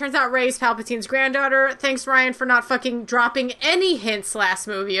 Turns out Rey's Palpatine's granddaughter. Thanks, Ryan, for not fucking dropping any hints last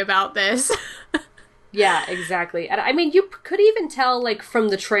movie about this. Yeah, exactly. And I mean, you could even tell, like, from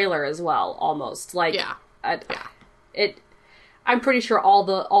the trailer as well, almost. Like, I'm pretty sure all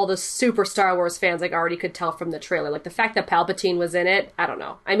the super Star Wars fans like already could tell from the trailer. Like the fact that Palpatine was in it, I don't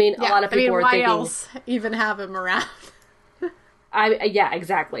know. I mean, a lot of people were why thinking, else even have him around? yeah,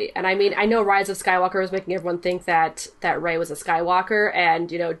 exactly. And I mean, I know Rise of Skywalker is making everyone think that Rey was a Skywalker,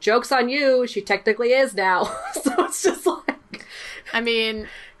 and you know, joke's on you, she technically is now. So it's just like, I mean,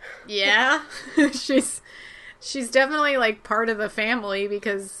 yeah, she's definitely like part of the family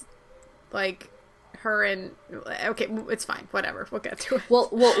because like her and okay, it's fine, whatever, we'll get to it.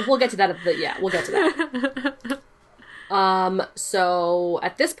 We'll get to that we'll get to that. So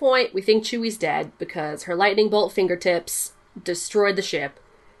at this point we think Chewie's dead because her lightning bolt fingertips destroyed the ship,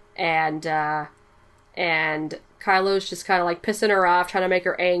 and Kylo's just kind of like pissing her off, trying to make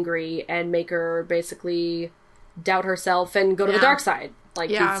her angry and make her basically doubt herself and go to the dark side.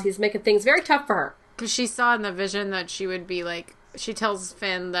 Like he's making things very tough for her. Because she saw in the vision that she would be like, she tells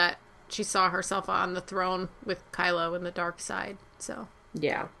Finn that she saw herself on the throne with Kylo in the dark side. So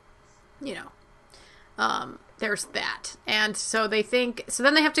yeah, you know, there's that. And so they think, so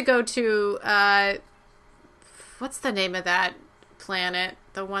then they have to go to what's the name of that planet?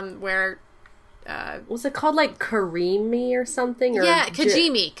 The one where was it called like Karimi or something? Or yeah,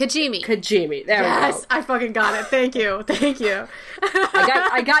 Kajimi. There we go. Yes, I fucking got it. Thank you.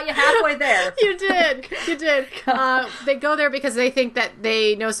 I got you halfway there. You did. They go there because they think that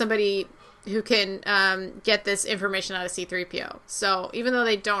they know somebody who can get this information out of C-3PO. So even though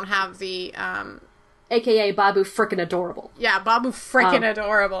they don't have the AKA Babu frickin' adorable. Yeah, Babu frickin'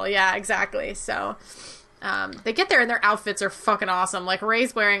 adorable. Yeah, exactly. So they get there and their outfits are fucking awesome. Like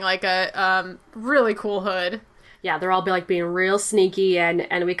Rey's wearing like a really cool hood. Yeah, they're all being real sneaky,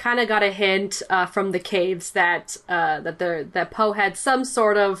 and we kind of got a hint from the caves that Poe had some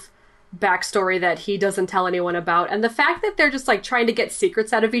sort of backstory that he doesn't tell anyone about, and the fact that they're just like trying to get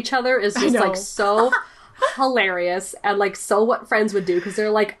secrets out of each other is just like so hilarious and like so what friends would do, because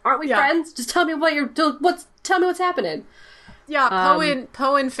they're like, aren't we friends? Just tell me tell me what's happening. Yeah,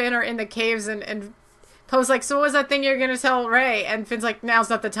 Poe and Finn are in the caves and Poe's like, so what was that thing you're gonna tell Rey? And Finn's like, now's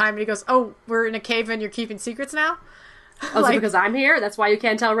not the time. And he goes, oh, we're in a cave and you're keeping secrets now? Oh, like, so because I'm here? That's why you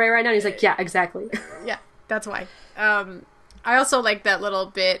can't tell Rey right now? And he's like, yeah, exactly. Yeah, that's why. I also like that little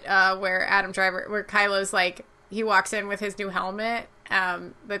bit where Kylo's like, he walks in with his new helmet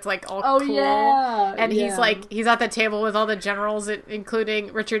that's like all cool. Yeah. And he's at the table with all the generals,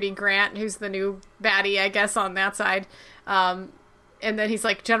 including Richard E. Grant, who's the new baddie, I guess, on that side. And then he's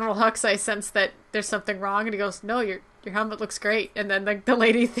like, General Hux, I sense that there's something wrong. And he goes, no, your helmet looks great. And then like the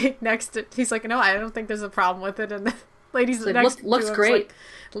lady next to, he's like, no, I don't think there's a problem with it. And the lady's like, next looks to him great.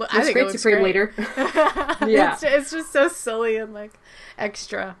 Like, looks great, Supreme Leader. Yeah. It's just so silly and like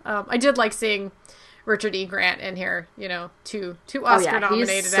extra. I did like seeing Richard E. Grant in here, you know, two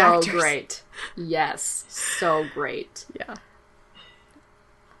Oscar-nominated actors. So great. Yes, so great. Yeah.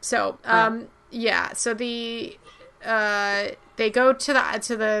 So, so they go to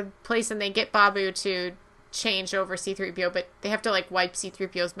the place and they get Babu to change over C-3PO, but they have to like wipe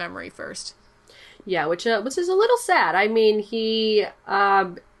C-3PO's memory first. Yeah, which is a little sad. I mean, he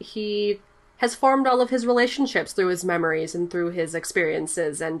has formed all of his relationships through his memories and through his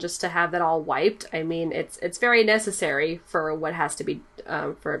experiences, and just to have that all wiped, I mean, it's very necessary for what has to be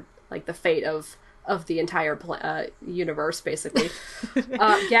for like the fate of the entire universe, basically.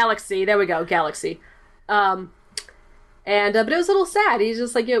 Galaxy. There we go, galaxy. But it was a little sad. He's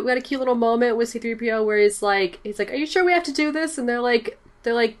just like, we had a cute little moment with C-3PO where he's like, are you sure we have to do this? And they're like,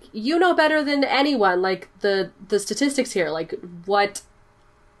 you know better than anyone, like the statistics here, like what,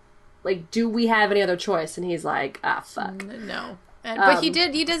 like, do we have any other choice? And he's like, fuck. No. But he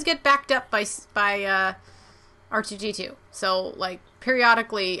does get backed up by R2-D2. So like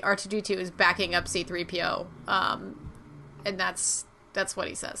periodically R2-D2 is backing up C-3PO. And that's what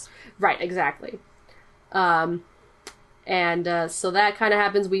he says. Right, exactly. So that kind of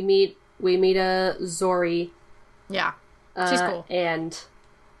happens. We meet Zori. Yeah, she's cool. And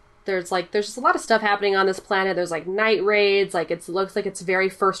there's just a lot of stuff happening on this planet. There's like night raids. Like it looks like it's very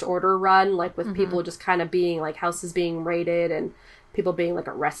First Order run, like with people just kind of being like houses being raided and people being like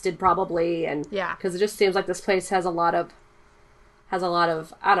arrested probably. And yeah, because it just seems like this place has a lot of I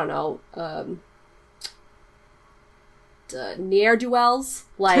don't know ne'er-do-wells,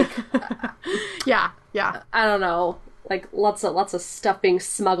 like yeah I don't know. Like lots of stuff being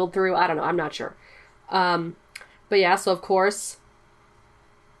smuggled through. I don't know. I'm not sure. But yeah. So of course,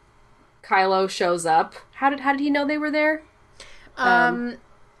 Kylo shows up. How did he know they were there? Because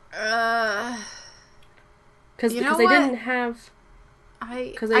they didn't have.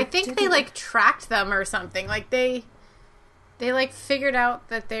 I think they like tracked them or something. Like they like figured out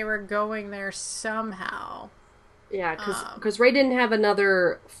that they were going there somehow. Yeah, because Rey didn't have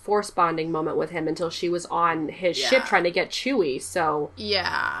another force bonding moment with him until she was on his ship trying to get Chewie. So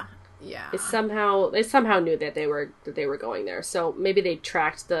yeah. They somehow knew that they were going there. So maybe they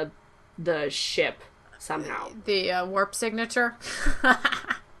tracked the ship somehow. The warp signature.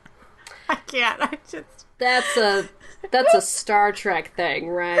 I can't. I just. That's a Star Trek thing,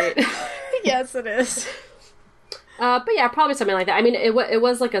 right? Yes, it is. But yeah, probably something like that. I mean, it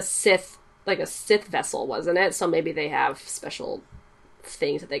was like a Sith vessel, wasn't it? So maybe they have special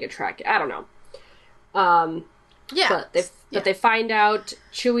things that they could track. I don't know. Yeah. But they find out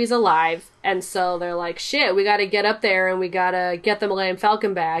Chewie's alive, and so they're like, shit, we gotta get up there and we gotta get the Millennium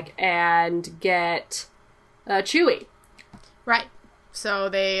Falcon back and get Chewie. Right. So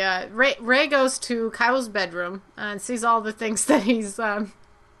they Rey goes to Kylo's bedroom and sees all the things that he's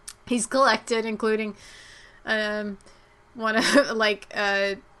collected, including one of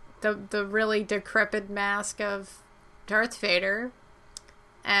the really decrepit mask of Darth Vader,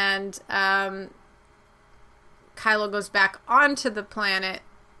 and Kylo goes back onto the planet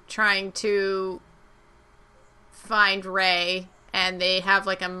trying to find Rey, and they have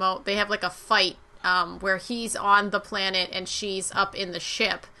like a fight where he's on the planet and she's up in the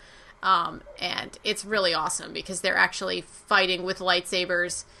ship, and it's really awesome because they're actually fighting with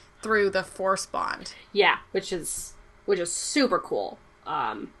lightsabers through the Force bond. Yeah, which is super cool.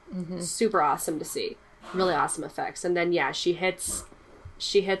 Super awesome to see. Really awesome effects. And then she hits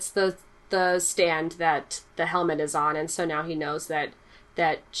the stand that the helmet is on, and so now he knows that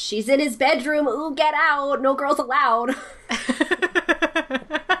she's in his bedroom. Ooh, get out! No girls allowed.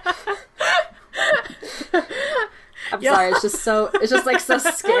 I'm sorry. It's just like so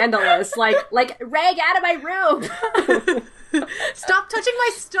scandalous. Like Rey, get out of my room! Stop touching my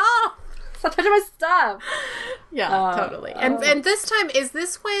stuff! Stop touching my stuff! Yeah, totally. And this time, is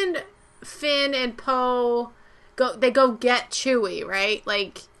this when Finn and Poe go get Chewie, right?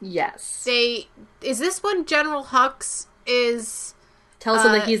 Like, yes. Is this when General Hux tells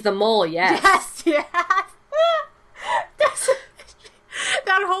him that he's the mole? Yes. Yes.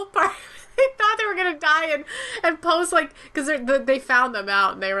 That whole part. They thought they were gonna die, and Poe's like, because they found them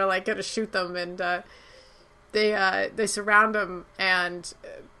out and they were like gonna shoot them, and they surround them, and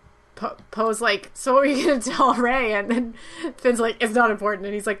Poe's like, so what are you gonna tell Rey? And then Finn's like, it's not important,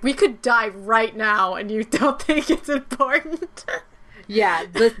 and he's like, we could die right now and you don't think it's important? Yeah,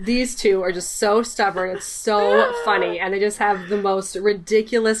 these two are just so stubborn. It's so funny, and they just have the most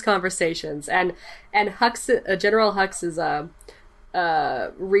ridiculous conversations. And Hux, General Hux's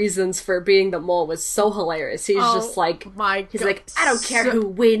reasons for being the mole was so hilarious. He's just like, he's like, I don't care who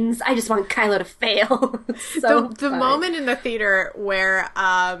wins. I just want Kylo to fail. The moment in the theater where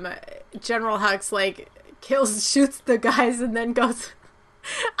General Hux like shoots the guys and then goes,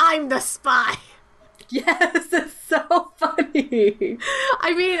 I'm the spy. Yes, it's so funny.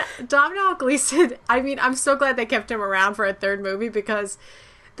 I mean, Domhnall Gleeson, I'm so glad they kept him around for a third movie because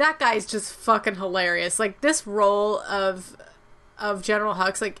that guy's just fucking hilarious. Like, this role of General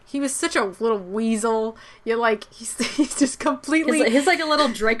Hux, like, he was such a little weasel. You're like, he's just completely... He's like a little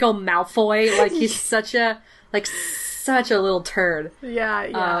Draco Malfoy. Like, he's such a little turd.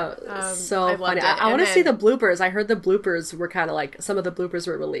 Yeah. So funny. I want to see the bloopers. I heard the bloopers were kind of like, some of the bloopers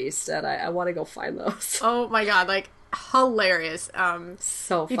were released, and I want to go find those. Oh my god, like, hilarious.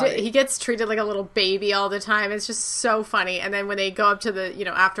 So funny. He gets treated like a little baby all the time. It's just so funny. And then when they go up to the,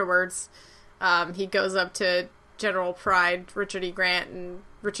 afterwards, he goes up to General Pride, Richard E. Grant, and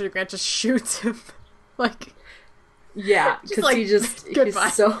Richard E. Grant just shoots him. Like, yeah, because like, he's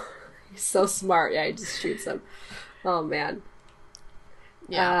so smart. Yeah, he just shoots him. Oh man.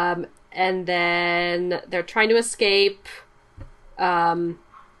 Yeah. And then they're trying to escape. And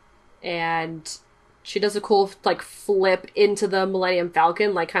she does a cool like flip into the Millennium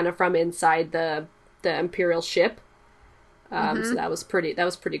Falcon, like kind of from inside the Imperial ship. So that was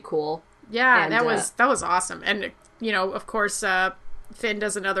pretty cool. Yeah, and that was awesome. And of course, Finn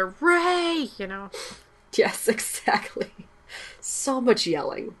does another Rey, Yes, exactly. So much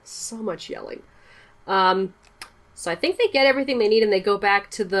yelling. So I think they get everything they need and they go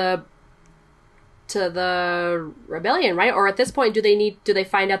back to the rebellion, right? Or at this point, do they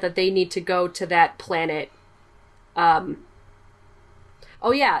find out that they need to go to that planet? Oh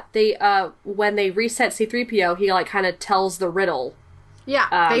yeah, they when they reset C-3PO, he like kind of tells the riddle.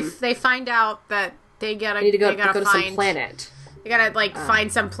 Yeah, they find out that they need to go to some planet. They gotta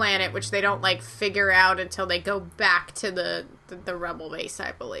find some planet, which they don't like figure out until they go back to the rebel base,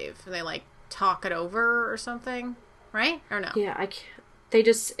 I believe. And they like talk it over or something, right? Or no? Yeah, I can't. They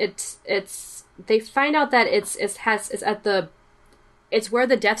just they find out that it's at it's where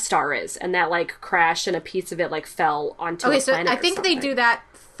the Death Star is, and that like crashed and a piece of it like fell onto a planet. I think they do that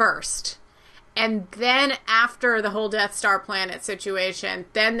first. And then after the whole Death Star planet situation,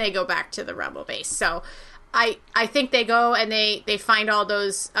 then they go back to the Rebel base. So I think they go and they find all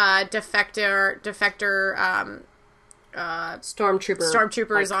those defector stormtroopers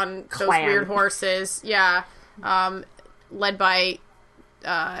like, on clan. those weird horses. Yeah. Led by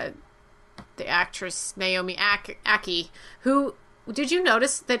the actress Naomi Aki, who, did you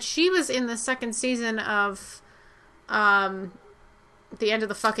notice that she was in the second season of The End of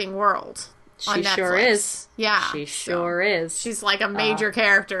the Fucking World? She sure is. Yeah. She sure is. She's like a major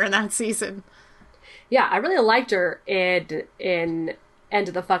character in that season. Yeah, I really liked her in End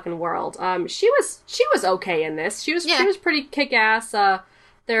of the Fucking World. She was okay in this. She was pretty kick-ass. The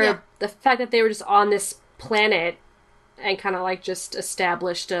fact that they were just on this planet and kind of like just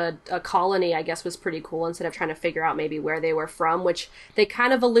established a colony, I guess, was pretty cool, instead of trying to figure out maybe where they were from, which they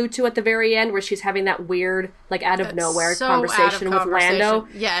kind of allude to at the very end, where she's having that weird, like, out of nowhere conversation with Lando.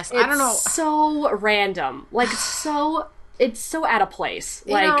 Yes, I don't know. So random. Like, it's so out of place.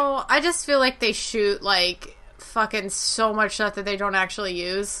 You know, I just feel like they shoot, like, fucking so much stuff that they don't actually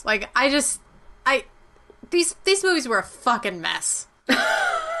use. Like, these movies were a fucking mess.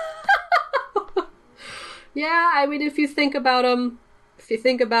 Yeah, I mean, if you think about them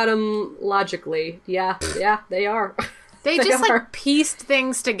logically, yeah, they are. They just like pieced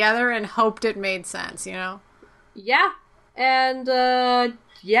things together and hoped it made sense, you know? Yeah, and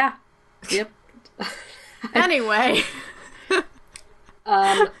yeah, yep. Anyway,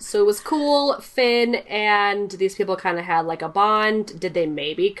 so it was cool. Finn and these people kind of had like a bond. Did they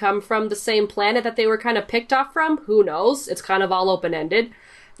maybe come from the same planet that they were kind of picked off from? Who knows? It's kind of all open ended.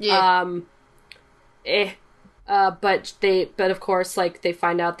 yeah. But of course, like, they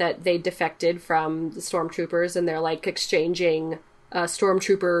find out that they defected from the stormtroopers, and they're like exchanging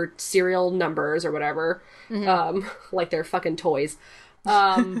stormtrooper serial numbers or whatever, like they're fucking toys,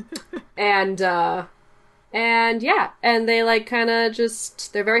 and yeah, and they like kind of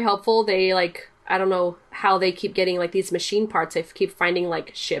just, they're very helpful. They like, I don't know how they keep getting like these machine parts. They keep finding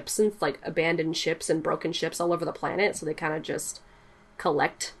like ships and like abandoned ships and broken ships all over the planet, so they kind of just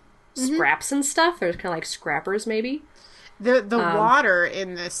collect scraps and stuff. There's kind of like scrappers, maybe. The water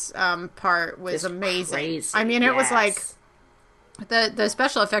in this part was amazing. Crazy. I mean, it was like the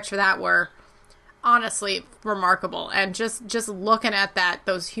special effects for that were honestly remarkable. And just looking at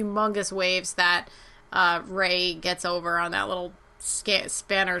those humongous waves that Rey gets over on that little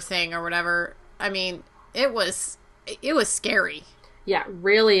spanner thing or whatever. I mean, it was scary. Yeah,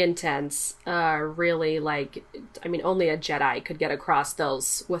 really intense. Really, like, I mean, only a Jedi could get across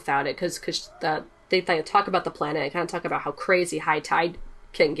those without it, because they talk about the planet and kind of talk about how crazy high tide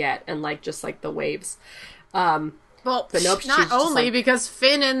can get, and like just like the waves. Well, but nope, not only like, because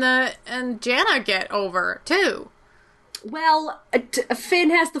Finn and Jana get over too. Well, Finn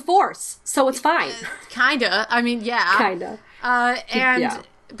has the Force, so it's fine. Kinda. I mean, yeah. Kinda.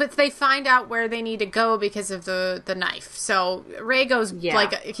 But they find out where they need to go because of the knife. So Rey goes,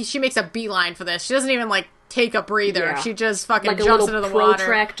 like, she makes a beeline for this. She doesn't even, like, take a breather. Yeah. She just fucking like jumps into the water.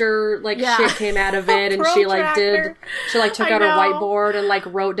 Protractor, like, shit came out of it, and she, like, took out her whiteboard and, like,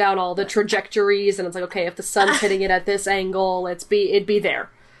 wrote down all the trajectories, and it's like, okay, if the sun's hitting it at this angle, it'd be there.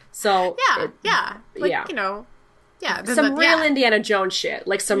 So, you know, some real Indiana Jones shit.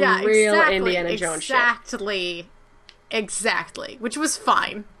 Like, some real Indiana Jones shit. Exactly, which was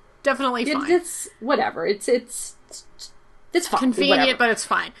fine. Definitely fine. It's whatever. It's fine. Convenient, whatever. But it's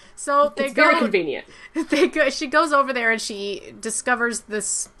fine. So it's very convenient. She goes over there and she discovers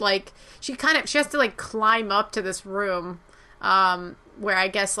this, like, she has to like climb up to this room, where I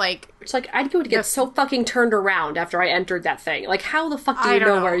guess like it's like I'd go to get so fucking turned around after I entered that thing. Like, how the fuck do you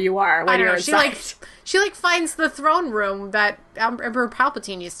know where you are when you're inside? She finds the throne room that Emperor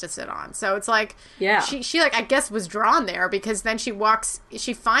Palpatine used to sit on. So it's like, she like, I guess was drawn there because then she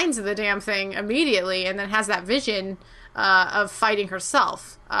finds the damn thing immediately and then has that vision of fighting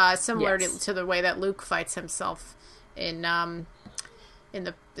herself, similar to the way that Luke fights himself in the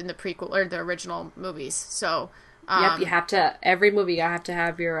prequel or the original movies. So yep, you have to, every movie you have to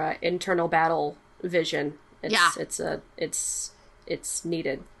have your internal battle vision. It's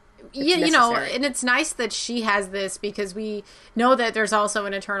needed. You know, and it's nice that she has this because we know that there's also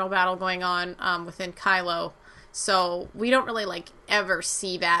an internal battle going on within Kylo. So we don't really like ever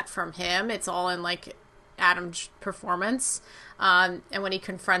see that from him. It's all in like Adam's performance. And when he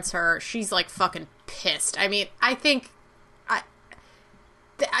confronts her, she's like fucking pissed. I mean, I think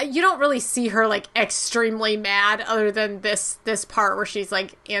you don't really see her like extremely mad other than this part where she's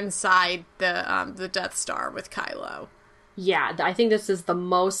like inside the Death Star with Kylo. Yeah, I think this is the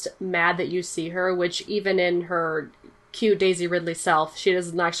most mad that you see her, which even in her cute Daisy Ridley self, she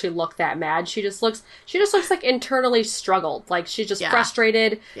doesn't actually look that mad. She just looks like internally struggled. Like she's just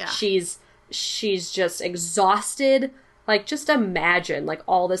frustrated. Yeah. She's just exhausted. Like just imagine like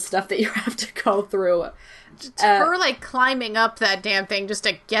all this stuff that you have to go through. Her like climbing up that damn thing just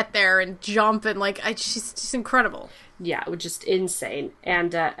to get there and jump and like she's just incredible. Yeah, it was just insane.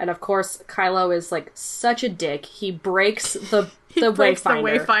 And of course Kylo is like such a dick. He breaks the breaks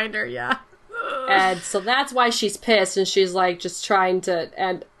Wayfinder. The Wayfinder, yeah. And so that's why she's pissed, and she's like just trying to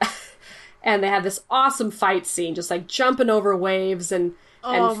and they have this awesome fight scene, just like jumping over waves and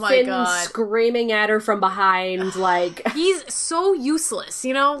Finn screaming at her from behind, like he's so useless,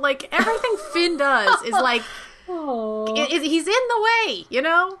 you know. Like everything Finn does is like, he's in the way, you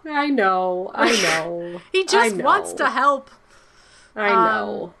know. I know. He just wants to help. I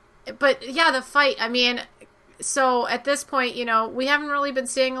know. But yeah, the fight. I mean. So at this point, you know, we haven't really been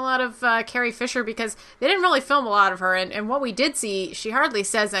seeing a lot of Carrie Fisher because they didn't really film a lot of her, and what we did see, she hardly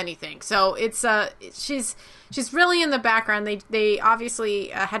says anything. So it's she's really in the background. They obviously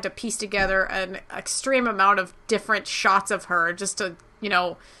had to piece together an extreme amount of different shots of her just to, you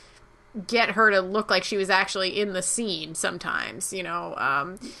know, get her to look like she was actually in the scene sometimes, you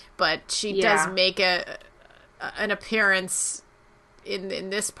know. But she does make an appearance in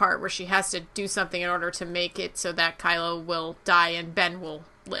this part where she has to do something in order to make it so that Kylo will die and Ben will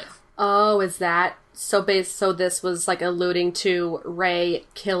live. Oh, is that so? So this was like alluding to Rey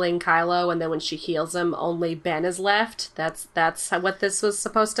killing Kylo, and then when she heals him, only Ben is left. That's what this was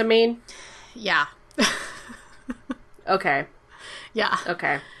supposed to mean. Yeah. Okay. Yeah.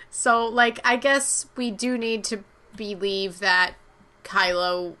 Okay. So, like, I guess we do need to believe that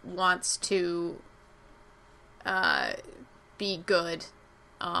Kylo wants to be good.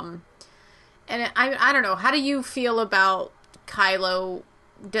 And I don't know. How do you feel about Kylo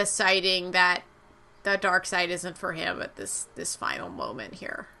deciding that the dark side isn't for him at this final moment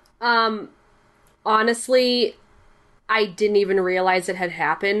here? Honestly, I didn't even realize it had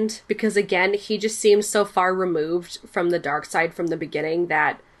happened because, again, he just seems so far removed from the dark side from the beginning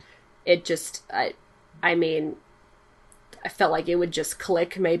that it just, I mean, I felt like it would just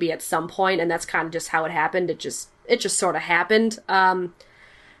click maybe at some point, and that's kind of just how it happened. It just sort of happened.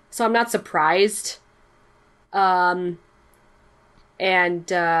 So I'm not surprised. And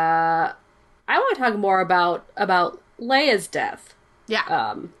I want to talk more about Leia's death.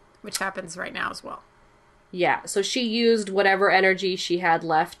 Yeah. Which happens right now as well. Yeah. So she used whatever energy she had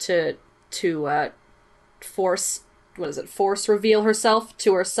left to force reveal herself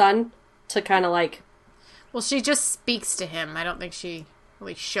to her son to kind of like. Well, she just speaks to him. I don't think she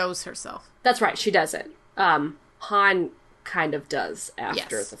really shows herself. That's right. She doesn't. Han kind of does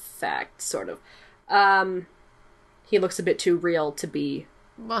after the fact, sort of. He looks a bit too real to be.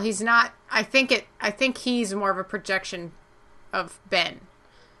 Well, he's not. I think he's more of a projection of Ben.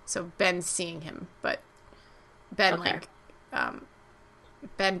 So Ben's seeing him, but Ben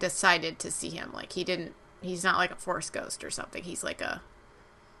Ben decided to see him. Like he's not like a Force ghost or something. He's a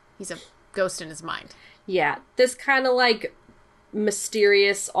ghost in his mind. Yeah, this kind of like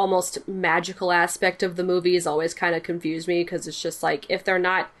mysterious, almost magical aspect of the movie has always kind of confused me because it's just like if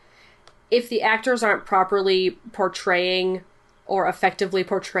the actors aren't properly portraying or effectively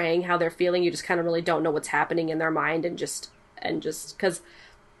portraying how they're feeling, you just kind of really don't know what's happening in their mind and just because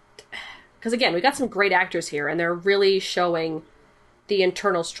again, we got some great actors here and they're really showing the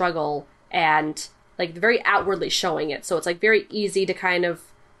internal struggle and like very outwardly showing it. So it's like very easy to kind of,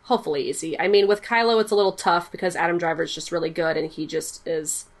 hopefully easy. I mean, with Kylo, it's a little tough because Adam Driver's just really good and he's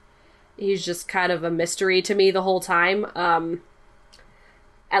just kind of a mystery to me the whole time.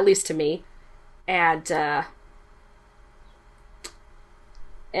 At least to me. And what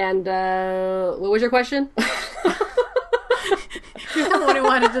was your question? You're the one who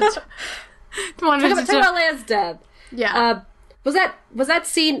wanted to talk about Leia's death. Yeah. Was that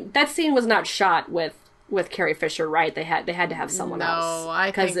scene was not shot with Carrie Fisher, right? They had to have someone else. No,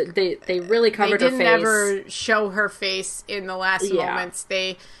 because they really covered her face. They didn't ever show her face in the last moments.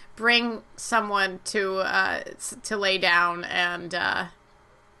 They bring someone to lay down, and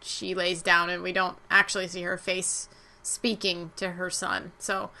she lays down, and we don't actually see her face speaking to her son.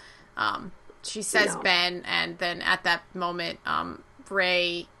 So she says Ben, and then at that moment,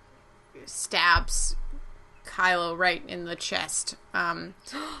 Rey stabs Kylo right in the chest.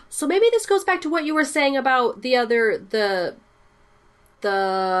 So maybe this goes back to what you were saying about the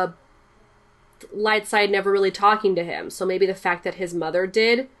light side never really talking to him. So maybe the fact that his mother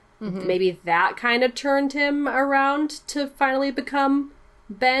did, maybe that kind of turned him around to finally become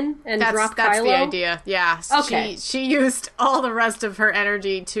Ben and drop That's Kylo? the idea. Yeah. Okay. She used all the rest of her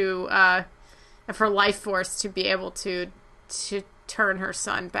energy of her life force to be able to turn her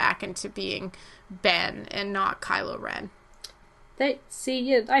son back into being Ben and not Kylo Ren. I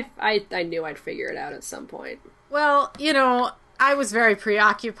knew I'd figure it out at some point. Well, I was very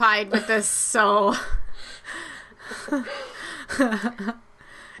preoccupied with this, so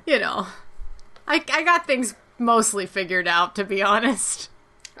I got things mostly figured out, to be honest.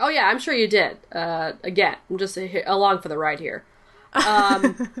 Oh yeah, I'm sure you did. Again, I'm just along for the ride here.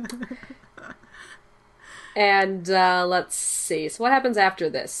 And let's see. So what happens after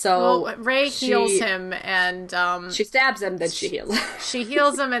this? So Rey heals him, and she stabs him. Then she heals. She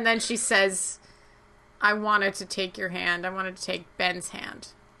heals him, and then she says, "I wanted to take your hand. I wanted to take Ben's hand,"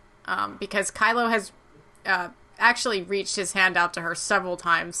 because Kylo has actually reached his hand out to her several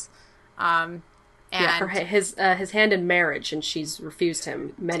times. And his hand in marriage, and she's refused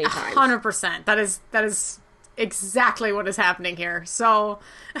him many times. 100%. That is exactly what is happening here. So,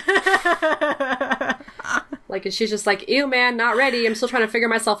 like, and she's just like, "Ew, man, not ready. I'm still trying to figure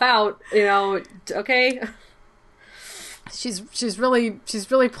myself out. Okay." She's really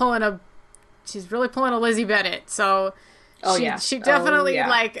pulling a Lizzie Bennett. So. She definitely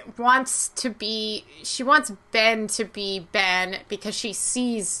wants Ben to be Ben because she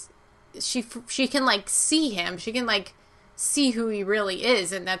sees she can see him. She can see who he really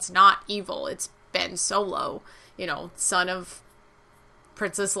is, and that's not evil. It's Ben Solo, son of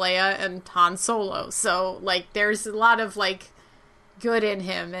Princess Leia and Han Solo. So there's a lot of good in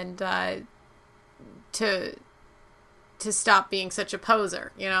him, and to stop being such a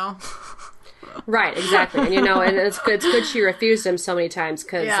poser, Right, exactly. And and it's good she refused him so many times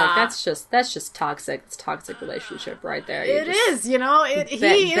because that's just toxic. It's a toxic relationship right there. It is, he Ben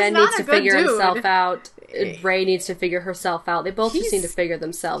is not needs to a good figure dude. himself out. Rey needs to figure herself out. They both just need to figure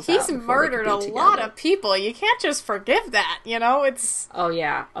themselves out. He's murdered a lot of people. You can't just forgive that, It's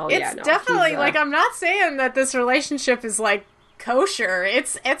it's definitely I'm not saying that this relationship is kosher.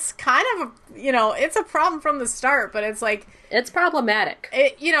 It's kind of it's a problem from the start, but it's it's problematic.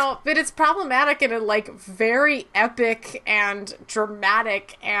 But it's problematic in a very epic and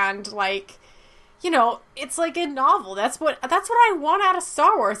dramatic and it's like a novel. That's what I want out of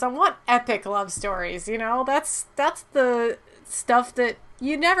Star Wars. I want epic love stories. That's the stuff that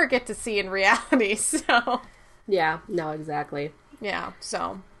you never get to see in reality. So yeah, no, exactly. Yeah.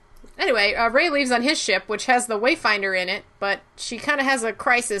 So anyway, Rey leaves on his ship, which has the Wayfinder in it, but she kind of has a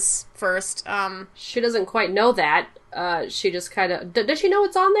crisis first. She doesn't quite know that. She just kind of... Does she know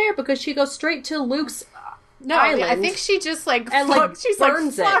it's on there? Because she goes straight to Luke's island. I think she just, she's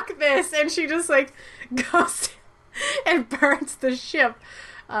burns like, fuck this, and she just, goes and burns the ship.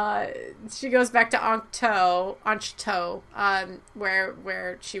 She goes back to Anchto,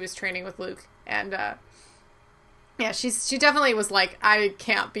 where she was training with Luke, and, yeah, she definitely was like, I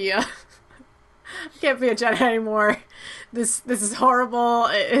can't be a Jedi anymore. This is horrible.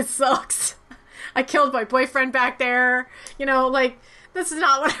 It sucks. I killed my boyfriend back there. This is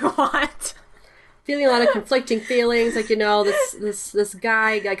not what I want. Feeling a lot of conflicting feelings, this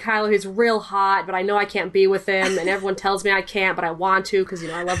guy, Kylo, who's real hot, but I know I can't be with him, and everyone tells me I can't, but I want to because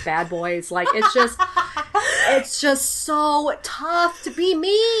I love bad boys. It's just so tough to be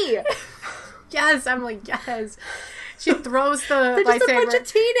me. Yes, I'm yes. She throws the They're lightsaber. Just a bunch of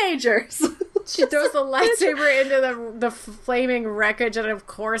teenagers. She throws the lightsaber into the flaming wreckage, and of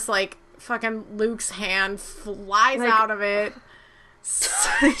course, fucking Luke's hand flies out of it.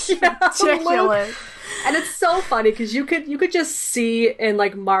 Ridiculous. Luke. And it's so funny because you could just see in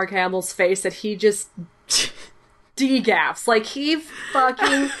Mark Hamill's face that he just degaffs. He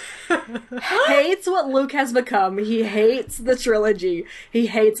fucking hates what Luke has become. He hates the trilogy. He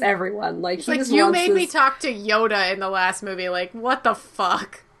hates everyone. He just you made me talk to Yoda in the last movie. What the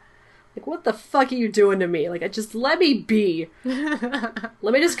fuck? What the fuck are you doing to me? Just let me be.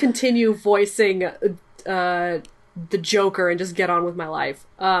 Let me just continue voicing the Joker and just get on with my life.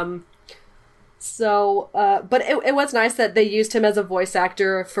 But it was nice that they used him as a voice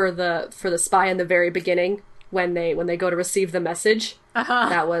actor for the spy in the very beginning when they go to receive the message. Uh-huh.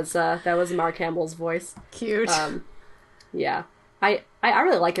 That was Mark Hamill's voice. Cute. Yeah. I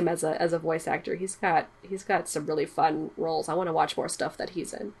really like him as a voice actor. He's got some really fun roles. I want to watch more stuff that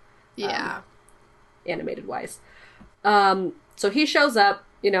he's in. Yeah. Animated wise. So he shows up,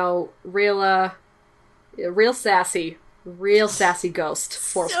 real sassy ghost,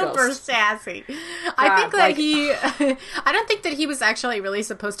 Force Super ghost. Sassy. I think that I don't think that he was actually really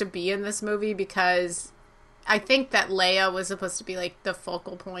supposed to be in this movie because I think that Leia was supposed to be the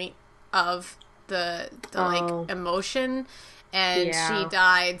focal point of like emotion, and she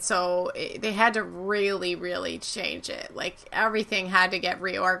died. So they had to really, really change it. Like everything had to get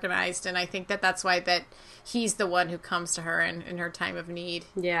reorganized, and I think that's why that he's the one who comes to her in her time of need.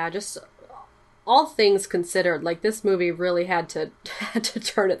 Yeah, just all things considered, like this movie really had to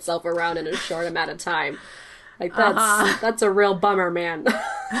turn itself around in a short amount of time. Like that's a real bummer, man.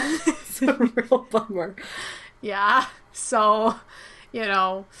 It's a real bummer. Yeah. So, you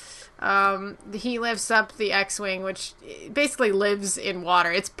know, he lifts up the X-Wing, which basically lives in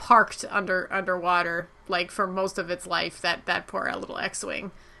water. It's parked underwater, like for most of its life. That poor little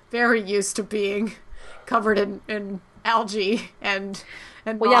X-Wing, very used to being covered in algae and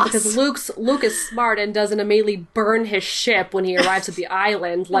well, yeah, because Luke is smart and doesn't immediately burn his ship when he arrives at the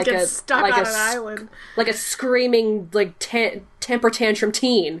island, like an island, like a screaming like temper tantrum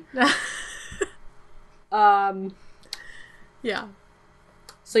teen. Yeah.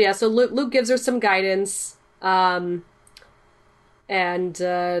 So Luke gives her some guidance, and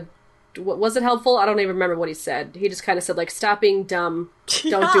what was it helpful? I don't even remember what he said. He just kind of said like, "Stop being dumb.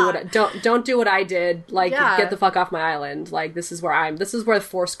 Don't do what I did. Like, get the fuck off my island. Like, this is where the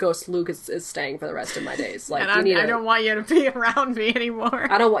Force Ghost Luke is staying for the rest of my days. Like, and I don't want you to be around me anymore.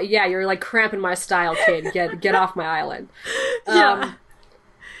 I don't want. Yeah, you're like cramping my style, kid. Get off my island." Yeah.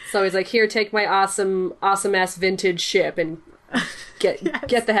 So he's like, "Here, take my awesome ass vintage ship and get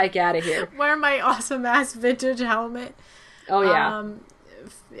the heck out of here. Wear my awesome ass vintage helmet." Oh yeah.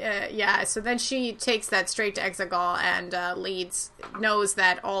 Yeah, so then she takes that straight to Exegol and knows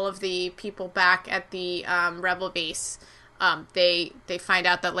that all of the people back at the Rebel base, they find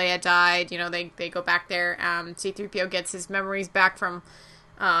out that Leia died. You know, they go back there. C-3PO gets his memories back from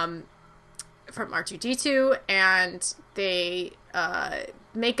R2-D2, and they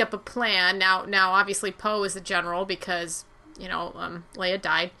make up a plan. Now, obviously, Poe is the general because, you know, Leia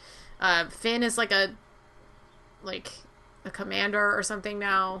died. Finn is like a commander or something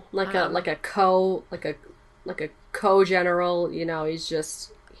now, like a co-general. You know, he's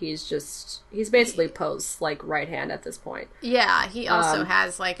basically Poe's like right hand at this point. Yeah, he also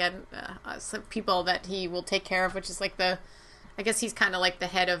has like some people that he will take care of, which is like I guess he's kind of like the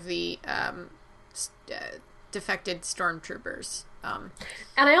head of the defected stormtroopers. And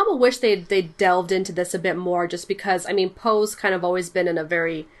I almost wish they delved into this a bit more, just because I mean Poe's kind of always been in a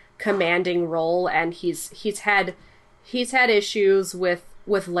very commanding role, and he's had issues with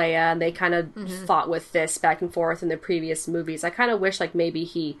Leia, and they kind of fought with this back and forth in the previous movies. I kind of wish like maybe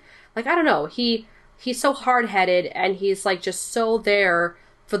he, like, I don't know, he's so hard-headed, and he's like just so there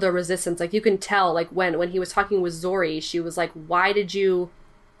for the Resistance. Like you can tell, like when he was talking with Zori, she was like, why did you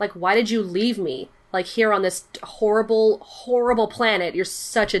leave me like here on this horrible planet? You're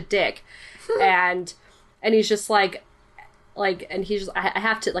such a dick. and he's just like and he's just, I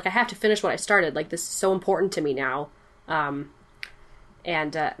have to finish what I started. Like, this is so important to me now.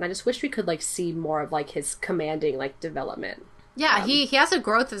 And I just wish we could like see more of like his commanding like development. Yeah, he has a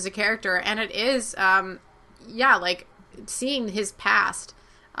growth as a character, and it is like seeing his past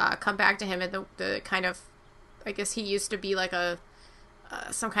come back to him, and the kind of, I guess he used to be like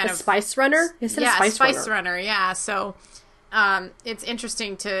some kind of spice runner. Spice runner. Yeah, so it's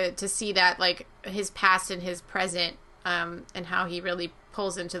interesting to see that, like, his past and his present, and how he really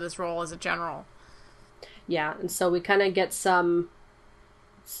pulls into this role as a general. Yeah, and so we kind of get some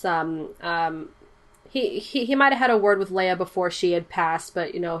he might have had a word with Leia before she had passed,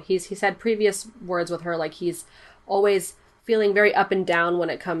 but you know, he's had previous words with her. Like, he's always feeling very up and down when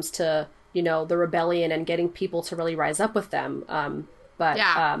it comes to, you know, the rebellion and getting people to really rise up with them.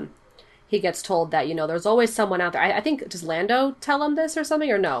 He gets told that, you know, there's always someone out there. I think, does Lando tell him this or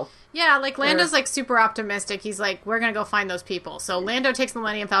something, or no? Yeah, like, Lando's, like, super optimistic. He's like, we're gonna go find those people. So Lando takes the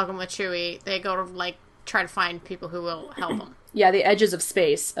Millennium Falcon with Chewie. They go to, like, try to find people who will help them. Yeah, the edges of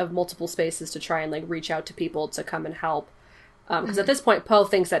space, of multiple spaces, to try and, like, reach out to people to come and help. Because at this point, Poe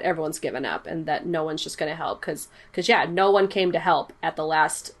thinks that everyone's given up and that no one's just going to help. Because, yeah, no one came to help at the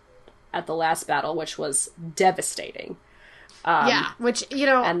last battle, which was devastating. Which, you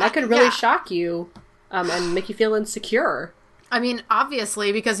know... And that could really shock you and make you feel insecure. I mean,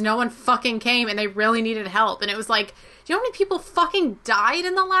 obviously, because no one fucking came and they really needed help. And it was like, do you know how many people fucking died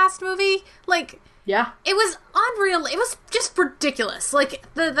in the last movie? Like... Yeah. It was unreal. It was just ridiculous. Like,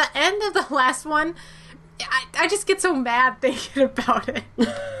 the end of the last one, I just get so mad thinking about it.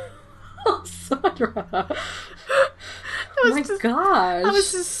 Oh, Sandra. Gosh. I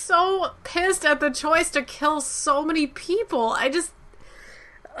was just so pissed at the choice to kill so many people. It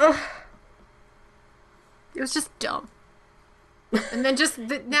was just dumb. And then just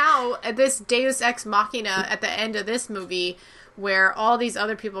now, this Deus Ex Machina at the end of this movie, where all these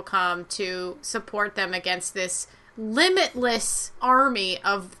other people come to support them against this limitless army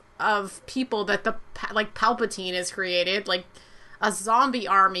of people that Palpatine has created, like a zombie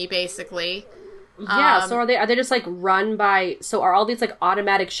army, basically. Yeah, so are they just like run by, so are all these like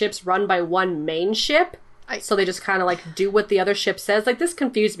automatic ships run by one main ship? So they just kind of like do what the other ship says? Like, this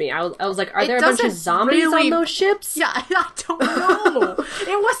confused me. I was like, are there a bunch of zombies on those ships? Yeah, I don't know.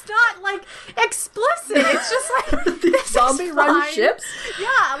 It was not like explicit. It's just like this zombie run ships?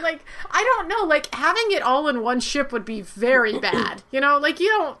 Yeah, like I don't know. Like having it all in one ship would be very bad. You know, like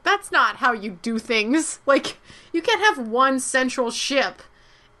that's not how you do things. Like you can't have one central ship,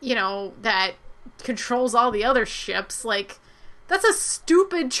 that controls all the other ships. Like that's a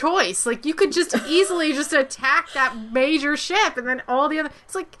stupid choice. Like you could just easily just attack that major ship and then all the other,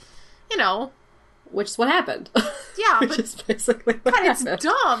 it's like, which is what happened. Yeah, which is basically what happened. It's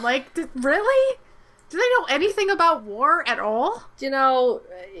dumb. Like really, do they know anything about war at all? I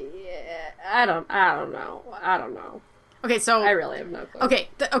don't know. Okay, so I really have no clue. Okay.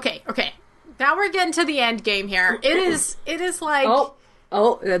 Now we're getting to the end game here. It is like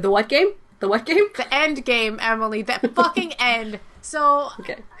the what game? The what game? The end game, Emily. That fucking end. So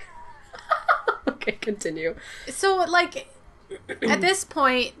okay. Okay, continue. So like at this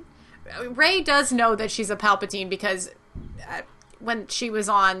point, Rey does know that she's a Palpatine because when she was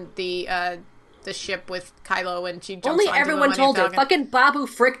on the ship with Kylo and she jumps only onto everyone told her. Fucking Babu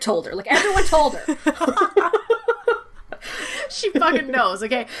Frick told her. Like everyone told her. She fucking knows,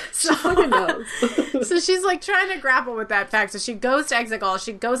 okay? She fucking knows. So she's like trying to grapple with that fact. So she goes to Exegol.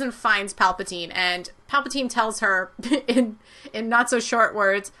 She goes and finds Palpatine, and Palpatine tells her in not so short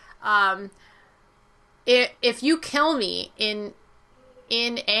words, if you kill me in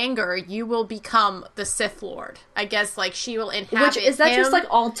anger, you will become the Sith Lord. I guess like she will inhabit. Which is that him just like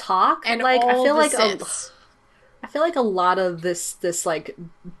all talk? And like all I feel like Siths. I feel like a lot of this like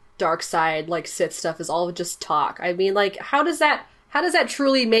dark side like Sith stuff is all just talk. I mean, like how does that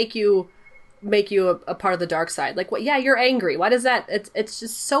truly make you a part of the dark side? Like what? Yeah, you're angry. Why does that? It's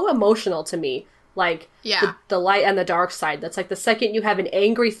just so emotional to me. Like the light and the dark side. That's like the second you have an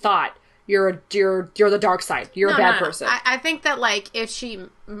angry thought, you're the dark side. You're a bad person. I think that like if she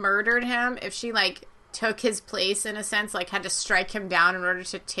murdered him, if she like took his place in a sense, like had to strike him down in order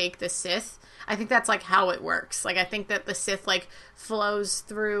to take the Sith, I think that's like how it works. Like I think that the Sith like flows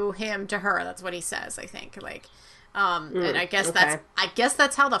through him to her. That's what he says. I think like, and I guess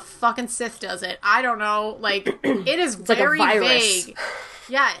that's how the fucking Sith does it. I don't know. Like it is very like a virus. vague.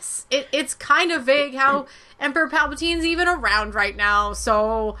 Yes, it's kind of vague how Emperor Palpatine's even around right now.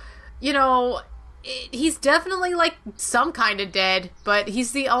 So, he's definitely like some kind of dead, but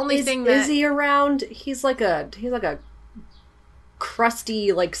he's the only thing that... Is he around? He's like a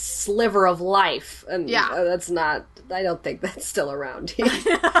crusty like sliver of life, and that's not. I don't think that's still around. He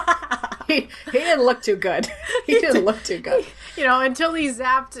didn't look too good. He didn't look too good. Until he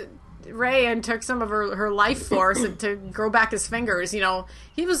zapped Rey and took some of her life force to grow back his fingers.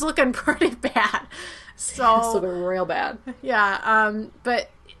 He was looking pretty bad. So he was looking real bad. Yeah. But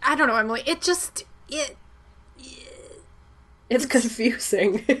I don't know, Emily. It's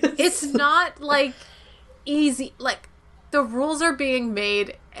confusing. It's not like easy. Like the rules are being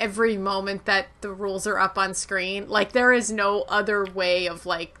made every moment that the rules are up on screen. Like there is no other way of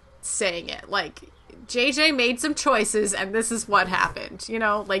like saying it. Like JJ made some choices and this is what happened.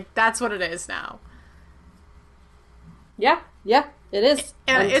 Like that's what it is now. Yeah, it is.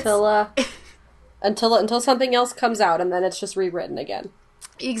 And until something else comes out, and then it's just rewritten again.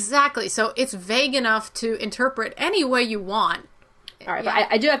 Exactly. So it's vague enough to interpret any way you want. All right, but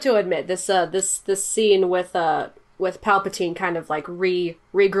I do have to admit this scene with Palpatine kind of like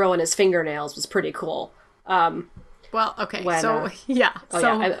regrowing his fingernails was pretty cool. Well, okay, yeah.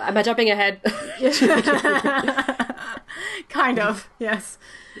 Am I jumping ahead? Kind of, yes.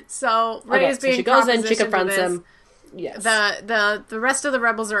 So Rey is being she goes in, she confronts him. Yes. The rest of the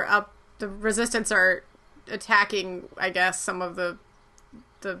rebels are up. The resistance are attacking, I guess, some of the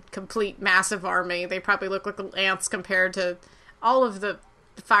complete massive army. They probably look like ants compared to all of the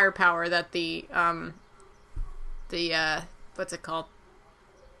firepower that the what's it called?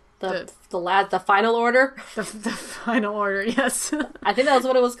 The Final Order? The Final Order, yes. I think that was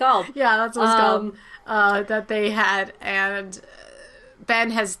what it was called. Yeah, that's what it's called. That they had, and Ben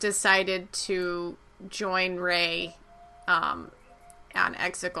has decided to join Rey on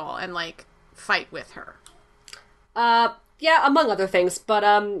Exegol and like fight with her. Yeah, among other things, but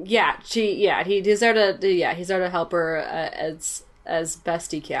he's there to help her as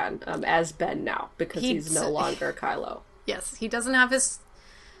best he can, as Ben now, because he's no longer Kylo. Yes, he doesn't have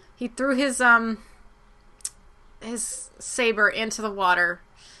he threw his his saber into the water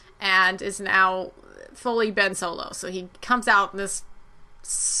and is now fully Ben Solo. So he comes out in this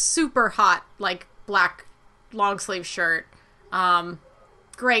super hot, like, black long sleeve shirt,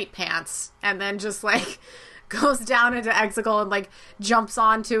 great pants, and then just, like, goes down into Exegol and, like, jumps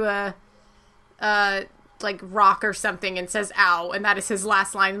onto a like, rock or something and says, ow, and that is his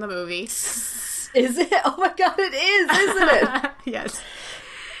last line in the movie. Is it? Oh my god, it is, isn't it? Yes.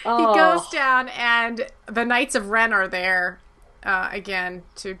 Oh. He goes down, and the Knights of Ren are there, again,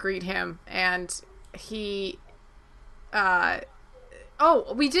 to greet him, and he,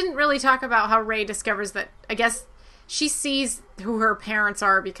 we didn't really talk about how Rey discovers that, I guess, she sees who her parents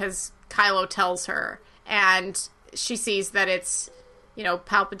are because Kylo tells her, and she sees that it's, you know,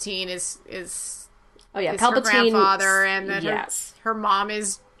 Palpatine is Palpatine, her grandfather, and that yes. her mom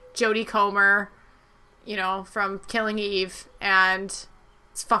is Jodie Comer, you know, from Killing Eve, and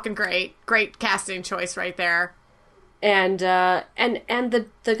it's fucking great. Great casting choice right there. And the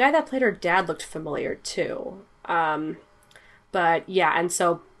guy that played her dad looked familiar too. But yeah, and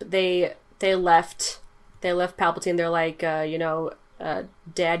so they left Palpatine. They're like,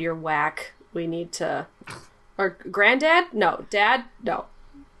 Dad, you're whack. We need to, or Granddad? No, Dad? No.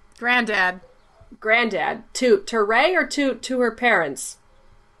 Granddad. To Rey or to her parents?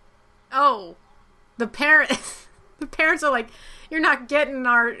 Oh, the parents are like, you're not getting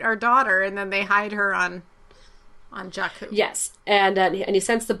our daughter, and then they hide her on Jakku. Yes, and he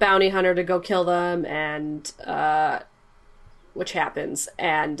sends the bounty hunter to go kill them, and which happens,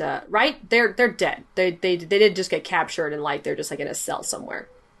 and right, they're dead. They did just get captured, and like they're just like in a cell somewhere.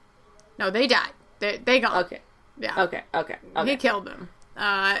 No, they died. They gone. Okay. Yeah. Okay. He killed them,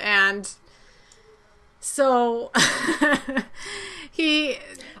 and so he.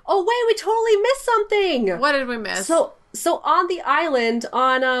 Oh wait, we totally missed something. What did we miss? So on the island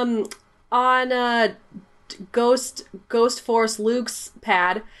on Ghost Force Luke's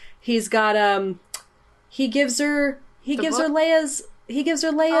pad, he's got he gives her Leia's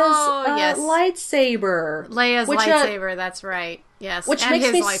yes. lightsaber. Leia's lightsaber, that's right. Yes. Which and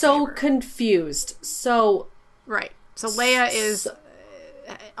makes me lightsaber. so confused. So right. So Leia is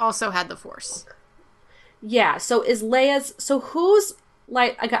also had the Force. Yeah, so is Leia's who's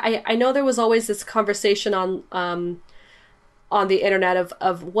like I know there was always this conversation on the internet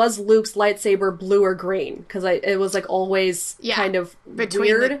of was Luke's lightsaber blue or green, because it was like always kind of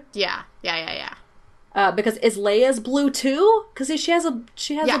weird. Yeah. Because is Leia's blue too? Because she has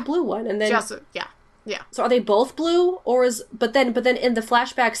a blue one, and then yeah. So are they both blue, or is but then in the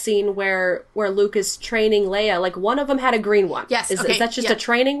flashback scene where Luke is training Leia, like one of them had a green one. Yes, is that just a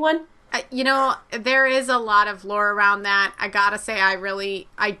training one? There is a lot of lore around that. I gotta say,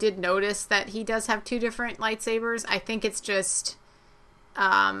 I did notice that he does have two different lightsabers. I think it's just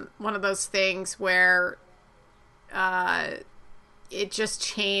one of those things where it just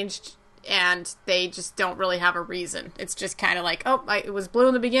changed and they just don't really have a reason. It's just kind of like, it was blue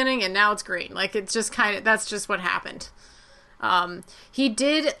in the beginning and now it's green. Like, it's just kind of, that's just what happened. He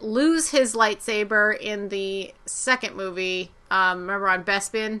did lose his lightsaber in the second movie. Remember on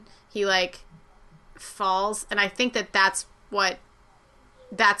Bespin? He, like, falls, and I think that's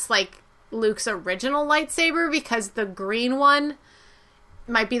like Luke's original lightsaber, because the green one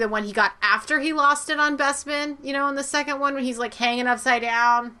might be the one he got after he lost it on Bespin, in the second one when he's, like, hanging upside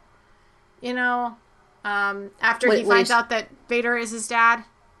down, after he finds out that Vader is his dad,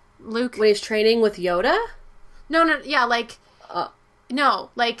 Luke. When he's training with Yoda? No, yeah, like, no,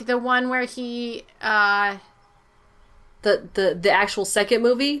 like the one where he, The actual second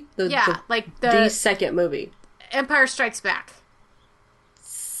movie? The second movie. Empire Strikes Back.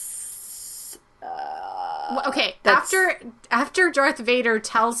 Okay, after Darth Vader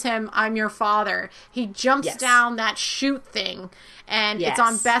tells him, "I'm your father," he jumps down that chute thing, and it's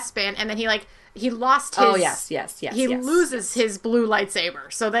on Bespin, and then he lost his... Oh, yes. He loses his blue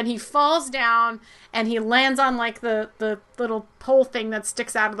lightsaber. So then he falls down, and he lands on, like, the little pole thing that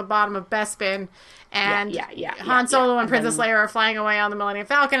sticks out of the bottom of Bespin, and Han Solo and Princess Leia are flying away on the Millennium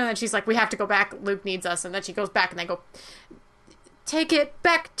Falcon, and then she's like, we have to go back, Luke needs us, and then she goes back, and they go, take it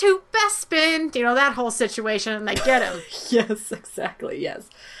back to Bespin, that whole situation, and they get him. Yes, exactly, yes.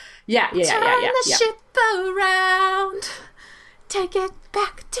 Yeah. Turn the ship around, take it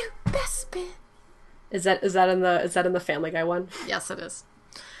back to Bespin. Is that in the Family Guy one? Yes, it is.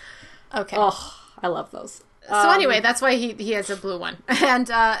 Okay. Oh, I love those. So anyway, that's why he has a blue one, and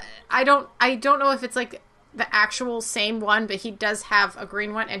I don't know if it's like the actual same one, but he does have a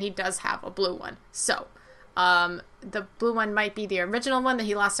green one and he does have a blue one. So, the blue one might be the original one that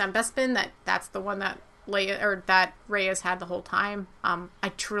he lost on Bespin. That's the one that Leia or that Rey has had the whole time. I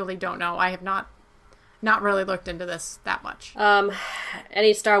truly don't know. I have not not really looked into this that much.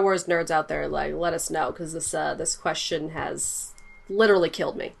 Any Star Wars nerds out there, like, let us know, because this question has literally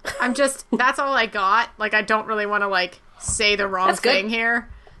killed me. That's all I got. Like, I don't really want to, like, say the wrong thing here.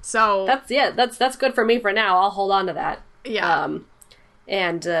 So that's good for me for now. I'll hold on to that. Yeah.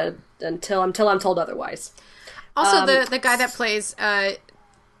 And until I'm told otherwise. Also, the guy that plays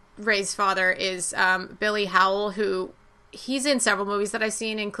Rey's father is Billy Howell, who he's in several movies that I've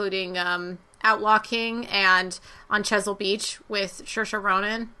seen, including Outlaw King and On Chesil Beach with Saoirse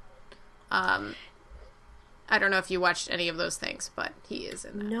Ronan. I don't know if you watched any of those things, but he is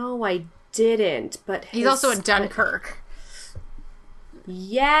in that. No, I didn't. But he's also in Dunkirk.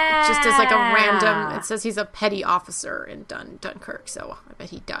 Yeah. Just as like a random, it says he's a petty officer in Dunkirk, so I bet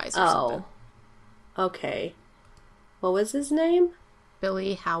he dies or something. Okay. What was his name?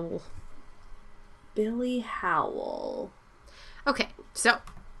 Billy Howell. Billy Howell. Okay, so.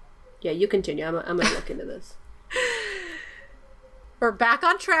 Yeah, you continue. I'm going to look into this. We're back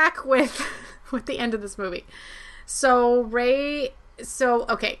on track with the end of this movie. So Kylo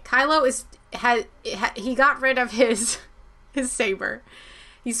he got rid of his saber.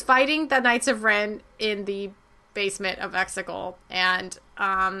 He's fighting the Knights of Ren in the basement of Exegol, and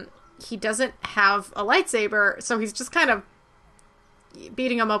he doesn't have a lightsaber, so he's just kind of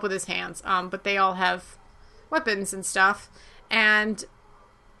beating them up with his hands. But they all have weapons and stuff, and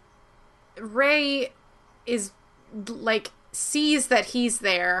Rey is like sees that he's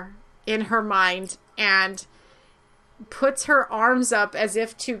there in her mind and puts her arms up as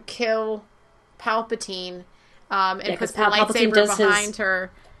if to kill Palpatine, and puts the lightsaber behind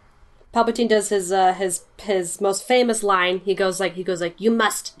her. Palpatine does his most famous line. He goes like, you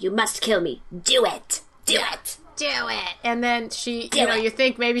must kill me. Do it. Do it. Do it. And then you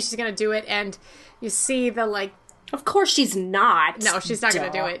think maybe she's gonna do it, and you see the like. Of course she's not. No, she's not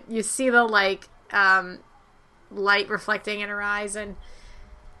gonna do it. You see the like light reflecting in her eyes, and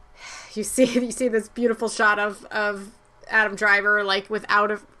you see this beautiful shot of Adam Driver like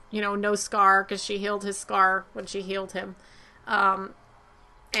without no scar, because she healed his scar when she healed him.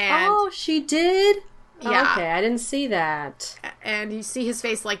 And she did? Yeah. Okay, I didn't see that. And you see his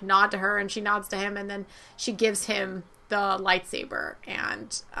face like nod to her, and she nods to him, and then she gives him the lightsaber,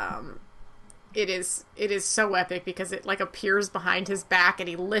 and it is so epic because it like appears behind his back, and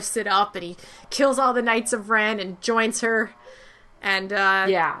he lifts it up, and he kills all the Knights of Ren and joins her. And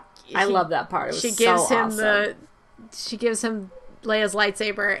I love that part. It was she gives so him awesome. She gives him Leia's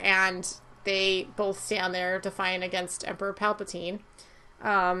lightsaber, and they both stand there defiant against Emperor Palpatine.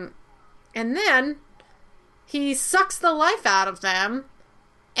 And then he sucks the life out of them,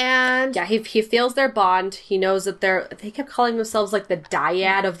 and he feels their bond. He knows that they kept calling themselves like the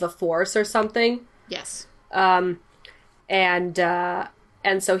dyad of the Force or something. Yes. And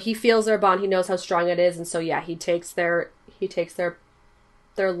so he feels their bond. He knows how strong it is, and so he takes their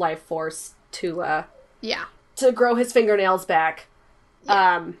life force to grow his fingernails back.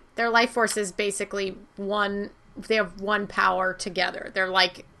 Yeah. Their life force is basically one. They have one power together. They're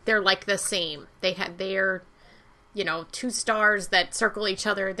like the same. They're two stars that circle each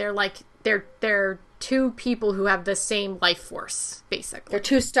other. They're two people who have the same life force, basically. They're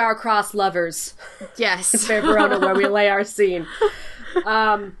two star-crossed lovers. Yes. In Verona, where we lay our scene.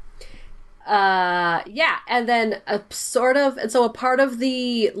 And then a part of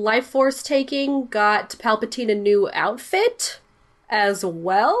the life force taking got Palpatine a new outfit as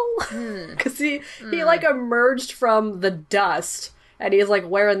well, because he like emerged from the dust, and he's like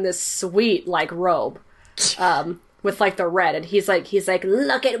wearing this sweet like robe with like the red, and he's like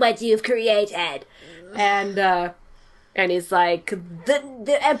look at what you've created, and he's like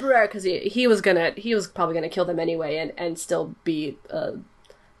the Emperor, because he was probably gonna kill them anyway, and still be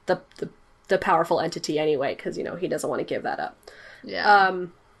the powerful entity anyway, because he doesn't want to give that up.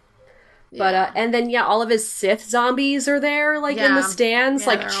 But and then all of his Sith zombies are there, like in the stands,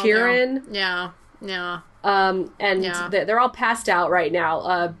 like cheering. Yeah. They're all passed out right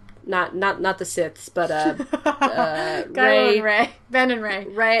now. Not the Siths, but Ben and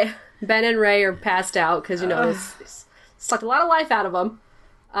Ray. Ben and Ray are passed out because it's sucked a lot of life out of them.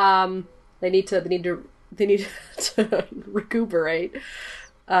 They need to recuperate.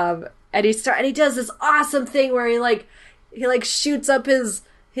 And he does this awesome thing where he shoots up his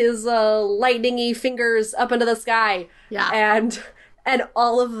lightning-y fingers up into the sky. Yeah. And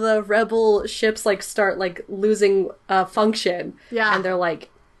all of the rebel ships start losing function. Yeah. And they're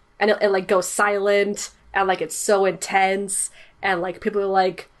and it goes silent, and it's so intense, and people are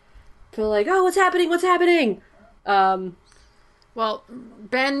like, oh, what's happening? Well,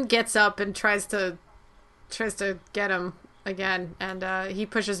 Ben gets up and tries to get him again, and he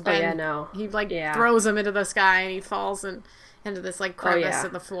pushes Ben. Oh, yeah, no. He throws him into the sky, and he falls into this crevice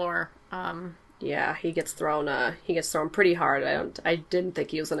in the floor. Yeah, he gets thrown pretty hard. I didn't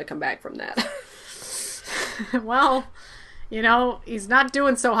think he was going to come back from that. Well, he's not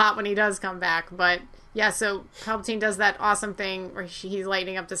doing so hot when he does come back, but yeah, so Palpatine does that awesome thing where he's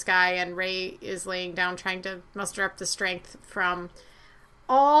lighting up the sky, and Rey is laying down trying to muster up the strength from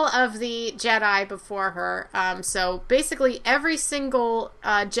all of the Jedi before her. So basically every single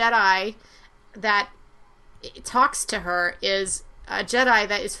Jedi that talks to her is a Jedi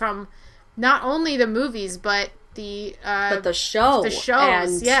that is from not only the movies, but the show. The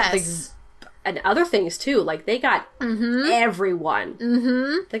shows, and yes. And other things too. Like, they got everyone.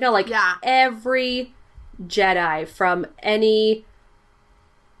 Mm-hmm. They got every Jedi from anything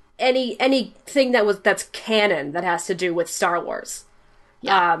that's canon that has to do with Star Wars.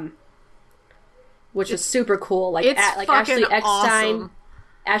 Yeah. Which is super cool. Like, it's Ashley Eckstein. awesome.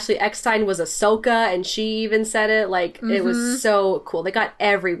 Ashley Eckstein was Ahsoka, and she even said it. Like, it was so cool. They got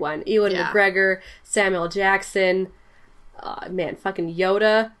everyone. Ewan McGregor, Samuel Jackson, fucking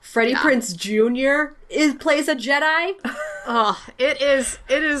Yoda. Freddie Prinze Jr. plays a Jedi. Oh, it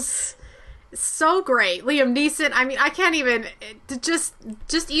is so great. Liam Neeson. I mean, I can't even just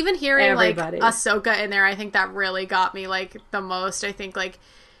even hearing everybody. Like Ahsoka in there. I think that really got me the most. I think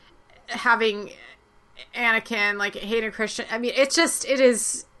having Anakin, Hayden Christensen. I mean, it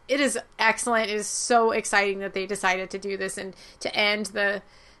is excellent. It is so exciting that they decided to do this and to end the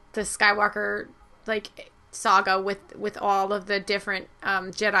Skywalker saga with all of the different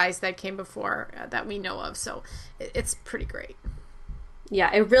Jedis that came before that we know of. So it's pretty great.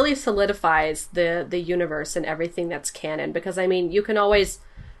 Yeah, it really solidifies the universe and everything that's canon, because I mean, you can always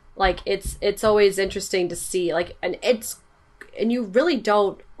it's always interesting to see and you really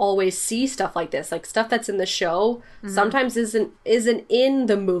don't always see stuff like this, stuff that's in the show sometimes isn't in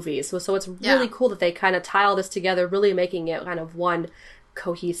the movies. So it's really cool that they kind of tie all this together, really making it kind of one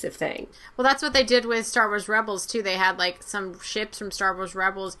cohesive thing. Well, that's what they did with Star Wars Rebels too. They had some ships from Star Wars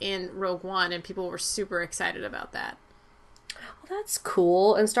Rebels in Rogue One, and people were super excited about that. Well, that's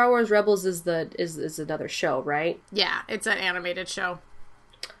cool. And Star Wars Rebels is another show, right? Yeah, it's an animated show.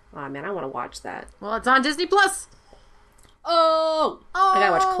 Oh man, I want to watch that. Well, it's on Disney Plus. Oh! I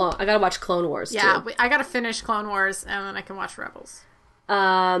gotta watch Clone Wars, yeah, too. I gotta finish Clone Wars, and then I can watch Rebels.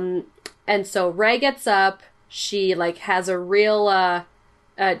 And so Rey gets up. She, has a real,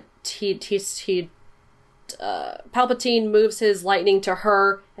 Palpatine moves his lightning to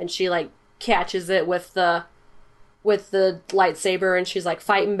her, and she, catches it with the lightsaber, and she's,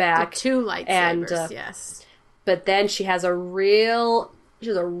 fighting back. The two lightsabers, yes. But then she has a real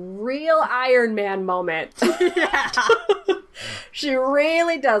Iron Man moment. Yeah. She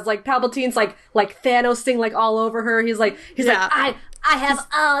really does. Palpatine's like Thanos-ing all over her. He's like, I have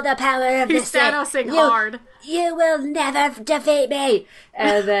all the power of the Sith. He's Thanos-ing hard. You will never defeat me.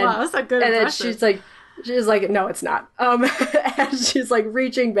 And then, wow, that's a good impression. Then she's like, no, it's not. And she's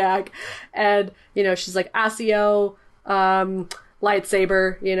reaching back, and she's like, Asio,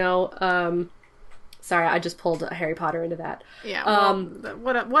 lightsaber, Sorry, I just pulled Harry Potter into that. Yeah. Well,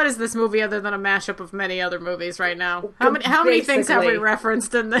 what is this movie other than a mashup of many other movies right now? How many things have we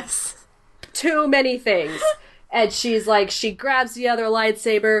referenced in this? Too many things. And she's she grabs the other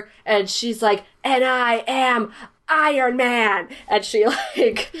lightsaber, and she's like, and I am Iron Man. And she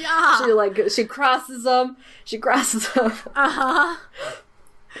she crosses them. Uh-huh.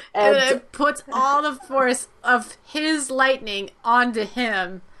 And it puts all the force of his lightning onto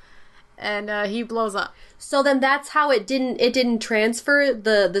him. And he blows up. So then that's how it didn't transfer,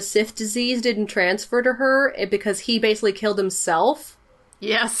 the Sith disease didn't transfer to her because he basically killed himself?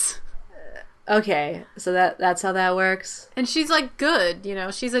 Yes. Okay, so that's how that works? And she's good,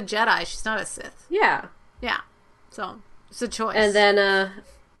 she's a Jedi, she's not a Sith. Yeah. Yeah. So, it's a choice. And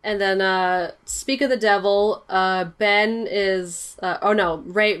then, speak of the devil, Ben is,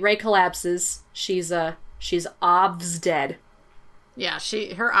 Rey collapses. She's obvs dead. Yeah,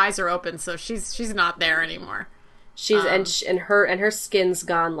 her eyes are open, so she's not there anymore. She's and her skin's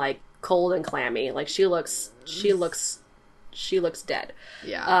gone cold and clammy. She looks dead.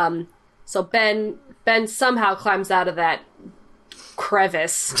 Yeah. So Ben somehow climbs out of that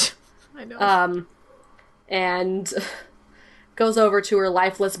crevice. I know. And goes over to her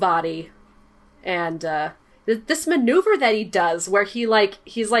lifeless body, and this maneuver that he does where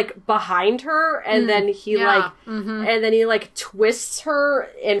he's like behind her and then he and then he like twists her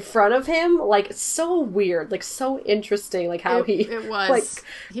in front of him, like it's so weird, like so interesting, like how it was like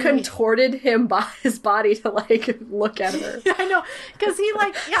contorted his body to like look at her. Yeah, I know, because he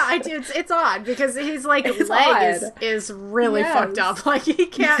like it's odd because his like leg is really fucked up, like he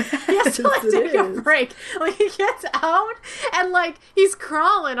has to like take a break, like he gets out and like he's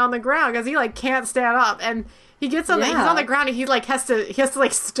crawling on the ground because he like can't stand up, and he gets on he's on the ground and he has to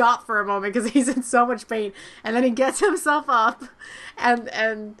like stop for a moment because he's in so much pain, and then he gets himself up and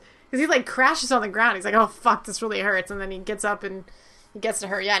because he like crashes on the ground, he's like, oh fuck, this really hurts, and then he gets up and he gets to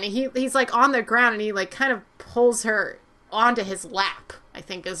her, and he's like on the ground and he like kind of pulls her onto his lap, I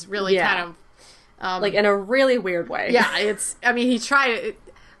think is really kind of like in a really weird way. Yeah, he tried.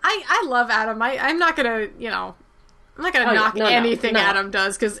 I love Adam. I'm not gonna I'm not gonna knock anything Adam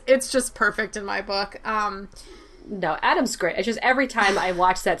does because it's just perfect in my book. No, Adam's great. It's just every time I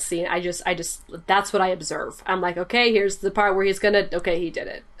watch that scene, I just that's what I observe. I'm like, okay, here's the part where he did it.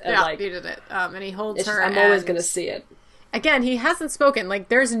 And yeah, he did it. And he holds her. I'm always gonna see it. Again, he hasn't spoken. Like,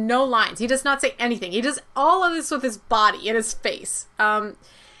 there's no lines. He does not say anything. He does all of this with his body and his face. And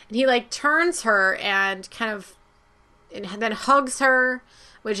he like turns her and and then hugs her,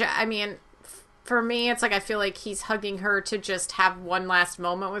 which I mean, for me, it's like I feel like he's hugging her to just have one last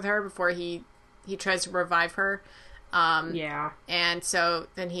moment with her before he tries to revive her. And so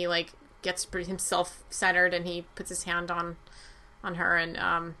then he like gets himself centered and he puts his hand on her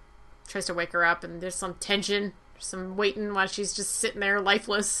and tries to wake her up, and there's some tension, some waiting while she's just sitting there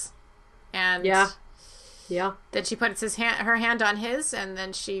lifeless. And then she puts her hand on his, and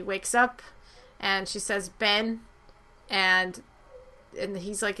then she wakes up and she says Ben, and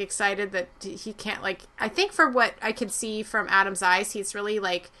he's like excited that he can't, like, I think for what I can see from Adam's eyes, he's really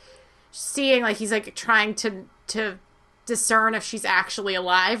like seeing, like, he's like trying to discern if she's actually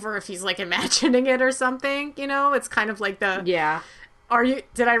alive or if he's like imagining it or something, it's kind of like the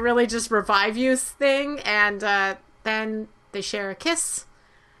did I really just revive you thing. And then they share a kiss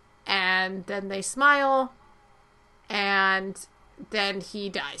and then they smile and then he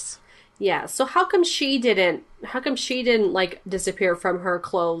dies. Yeah, so how come she didn't like disappear from her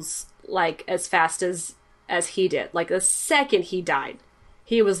clothes like as fast as he did? Like the second he died,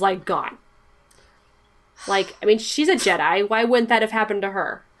 he was like gone. Like, I mean, she's a Jedi. Why wouldn't that have happened to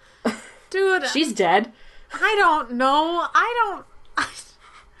her? Dude, she's dead. I don't know.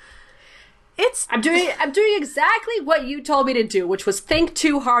 I'm doing exactly what you told me to do, which was think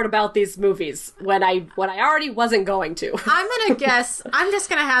too hard about these movies when I already wasn't going to. I'm just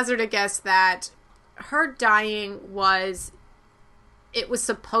gonna hazard a guess that her dying was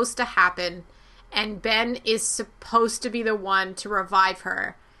supposed to happen, and Ben is supposed to be the one to revive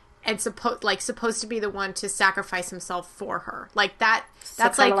her, and supposed to be the one to sacrifice himself for her. Like that.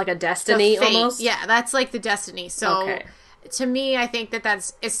 That's like a destiny almost. Yeah, that's like the destiny. So. Okay. To me, I think that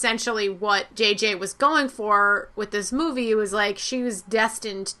that's essentially what JJ was going for with this movie. It was like she was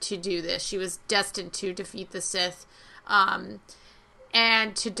destined to do this. She was destined to defeat the Sith, and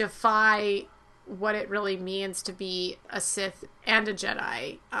to defy what it really means to be a Sith and a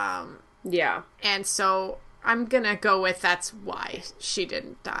Jedi. And so I'm going to go with that's why she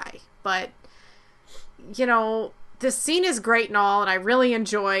didn't die. But, the scene is great and all, and I really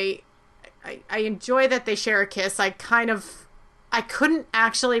enjoy... I enjoy that they share a kiss. I couldn't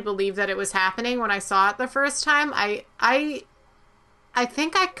actually believe that it was happening when I saw it the first time. I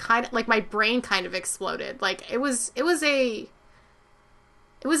think I kind of, like, my brain kind of exploded. Like, it was a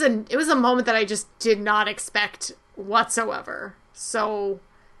moment that I just did not expect whatsoever. So,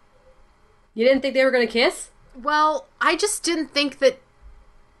 you didn't think they were going to kiss? Well, I just didn't think that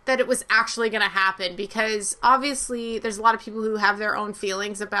it was actually going to happen, because obviously there's a lot of people who have their own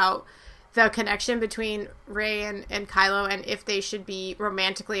feelings about the connection between Rey and Kylo, and if they should be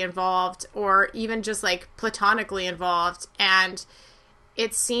romantically involved or even just like platonically involved. And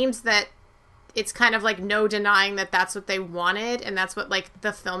it seems that it's kind of like no denying that that's what they wanted, and that's what like the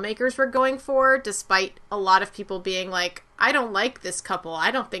filmmakers were going for, despite a lot of people being like, I don't like this couple.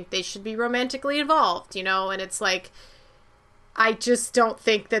 I don't think they should be romantically involved, and it's like, I just don't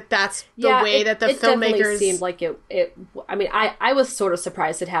think that that's the way that the filmmakers... It definitely seemed like it. I mean, I was sort of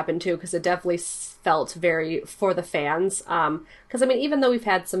surprised it happened too, because it definitely felt very for the fans. Because, I mean, even though we've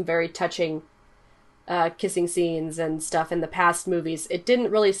had some very touching kissing scenes and stuff in the past movies, it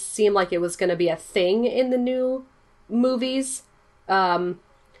didn't really seem like it was going to be a thing in the new movies.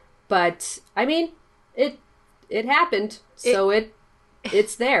 But, I mean, it happened, so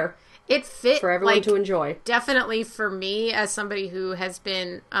it's there. It fit for everyone to enjoy. Definitely for me, as somebody who has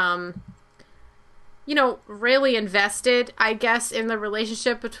been really invested, I guess, in the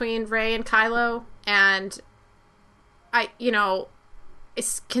relationship between Rey and Kylo. And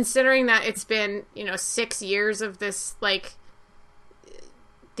it's considering that it's been, 6 years of this, like,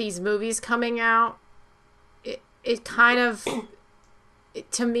 these movies coming out, it kind of,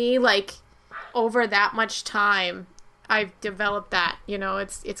 to me, like, over that much time, I've developed that,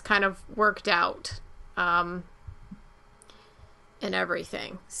 it's kind of worked out, and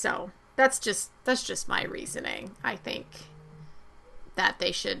everything. So that's just my reasoning. I think that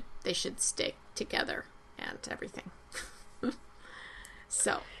they should stick together and everything.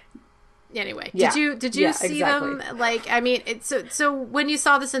 So anyway, did you see them? Like, I mean, so when you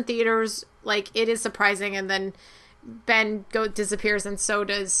saw this in theaters, like, it is surprising, and then Ben disappears, and so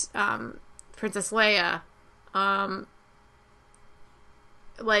does Princess Leia.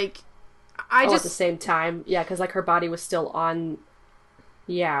 Like, I just at the same time, because like her body was still on.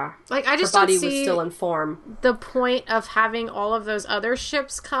 Yeah, like, I just her body don't see was still in form. The point of having all of those other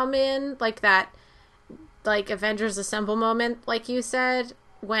ships come in, like that, like Avengers Assemble moment, like you said,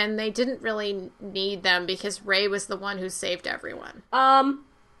 when they didn't really need them because Rey was the one who saved everyone.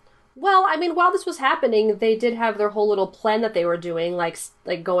 Well, I mean, while this was happening, they did have their whole little plan that they were doing, like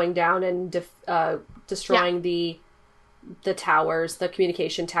going down and destroying the towers, the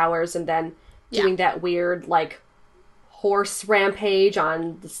communication towers, and then doing that weird, like, horse rampage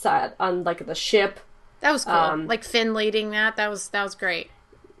on the side, on, like, the ship. That was cool. Like Finn leading that. That was great.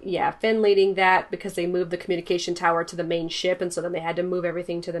 Yeah, Finn leading that because they moved the communication tower to the main ship, and so then they had to move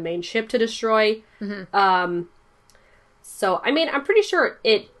everything to the main ship to destroy. Mm-hmm. So, I mean, I'm pretty sure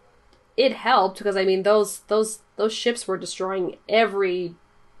it helped because, I mean, those ships were destroying every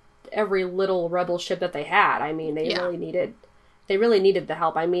little rebel ship that they had. I mean, they really needed the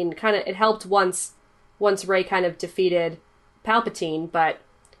help. I mean, kind of, it helped once Rey kind of defeated Palpatine, but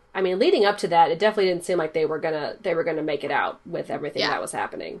I mean, leading up to that, it definitely didn't seem like they were gonna make it out with everything that was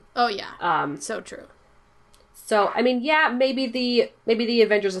happening. Oh yeah, so true. So I mean, maybe the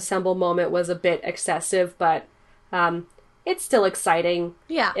Avengers Assemble moment was a bit excessive, but it's still exciting.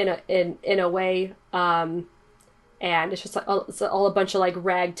 Yeah. In a way. And it's just like it's all a bunch of like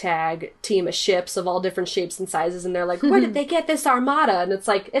ragtag team of ships of all different shapes and sizes, and they're like, where did they get this armada? And it's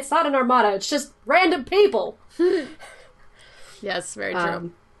like, it's not an armada, it's just random people. Yes, very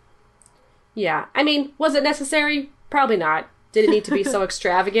true. Yeah, I mean, was it necessary? Probably not. Did it need to be so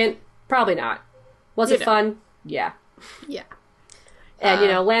extravagant? Probably not. Was it fun? Yeah. Yeah. And,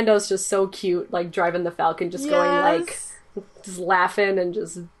 Lando's just so cute, like, driving the Falcon, just going, like, just laughing and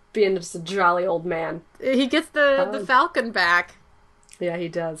just being just a jolly old man. He gets the Falcon back. Yeah, he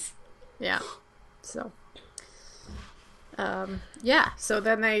does. Yeah. So. So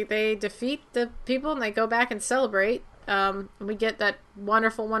then they defeat the people and they go back and celebrate. And we get that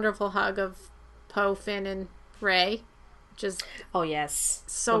wonderful, wonderful hug of Poe, Finn, and Rey, which is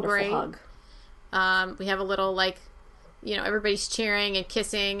so wonderful great. Hug. We have a little, like, everybody's cheering and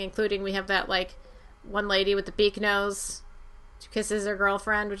kissing, including we have that, like, one lady with the beak nose who kisses her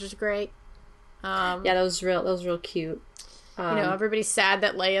girlfriend, which is great. That was real cute. Everybody's sad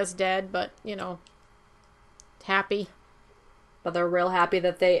that Leia's dead, but happy. But they're real happy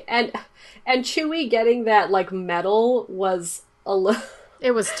that they and Chewie getting that, like, medal was a little.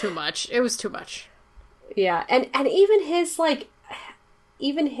 It was too much. It was too much. Yeah, and even his, like,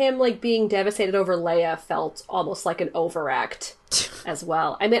 even him, like, being devastated over Leia felt almost like an overact as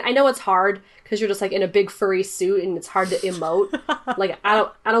well. I mean, I know it's hard because you're just, like, in a big furry suit and it's hard to emote. Like, I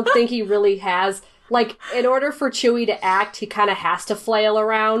don't think he really has. Like, in order for Chewie to act, he kind of has to flail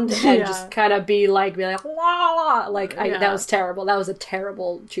around and just kind of be like, la la. Like, that was terrible. That was a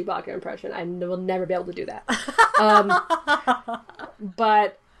terrible Chewbacca impression. I will never be able to do that.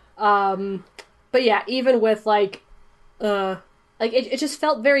 But yeah, even with, like, it just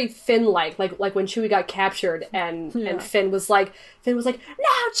felt very Finn-like. Like when Chewie got captured and Finn was like, no,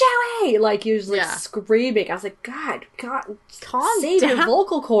 Chewie! Like, he was, like, screaming. I was like, God, calm save down. Your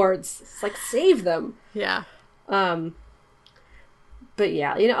vocal cords. It's like, save them. Yeah. But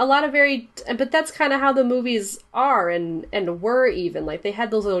yeah, a lot of but that's kind of how the movies are and were even. Like, they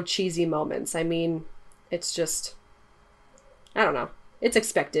had those little cheesy moments. I mean, it's just, I don't know. It's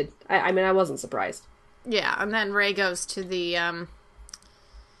expected. I mean, I wasn't surprised. Yeah, and then Rey goes to the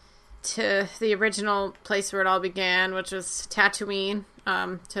original place where it all began, which was Tatooine,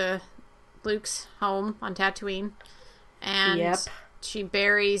 to Luke's home on Tatooine, and she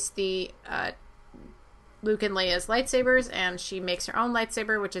buries the Luke and Leia's lightsabers, and she makes her own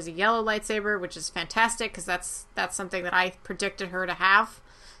lightsaber, which is a yellow lightsaber, which is fantastic because that's something that I predicted her to have.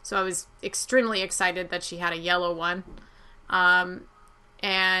 So I was extremely excited that she had a yellow one.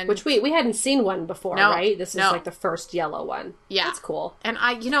 And which we hadn't seen one before, right? This is like the first yellow one. Yeah. That's cool. And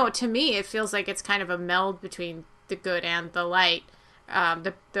to me, it feels like it's kind of a meld between the good and the light,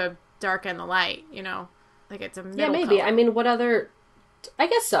 the dark and the light, like it's a middle. Yeah, maybe. color. I mean, what other? I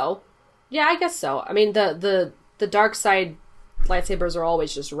guess so. Yeah, I guess so. I mean, the dark side lightsabers are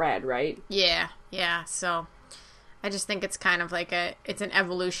always just red, right? Yeah. So I just think it's kind of like it's an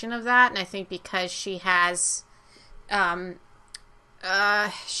evolution of that, and I think because she has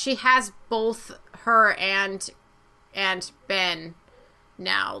both her and Ben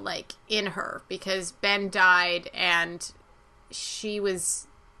now, like, in her, because Ben died and she was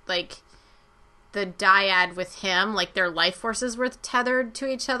like the dyad with him, like their life forces were tethered to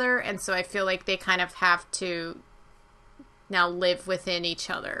each other, and so I feel like they kind of have to now live within each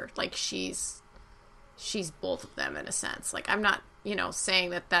other. Like she's both of them in a sense. Like I'm not,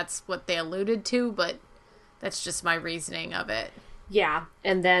 saying that that's what they alluded to, but that's just my reasoning of it. Yeah,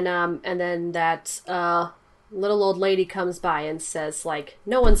 and then that little old lady comes by and says, like,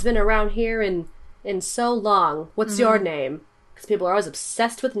 no one's been around here in so long. What's your name? Because people are always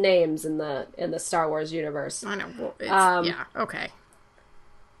obsessed with names in the Star Wars universe. I know. Well, yeah. Okay.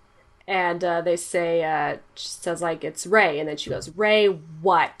 And they say, she says, like, it's Rey, and then she goes, Rey,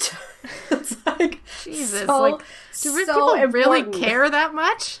 what? It's like, Jesus, so, like, do people really care that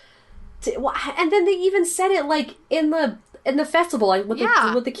much? And then they even said it, like, in the festival, like, with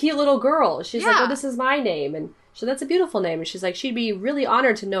the cute little girl. She's like, oh, this is my name. And so that's a beautiful name. And she's like, she'd be really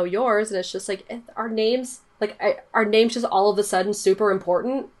honored to know yours. And it's just like, our names just all of a sudden super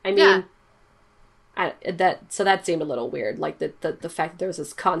important. I mean, so that seemed a little weird. Like, the fact that there was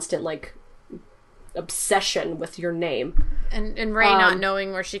this constant, like, obsession with your name. And Rey not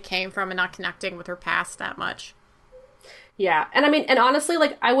knowing where she came from and not connecting with her past that much. Yeah, and I mean, and honestly,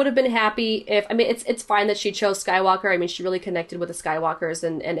 like, I would have been happy if, I mean, it's fine that she chose Skywalker. I mean, she really connected with the Skywalkers,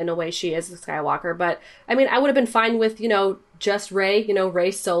 and in a way she is a Skywalker, but, I mean, I would have been fine with, just Rey,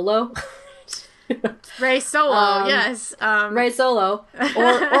 Rey Solo. Rey Solo, yes. Rey Solo.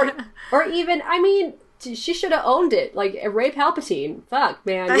 Or even, I mean, she should have owned it. Like, Rey Palpatine. Fuck,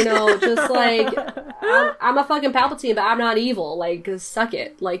 man. Just like, I'm a fucking Palpatine, but I'm not evil. Like, suck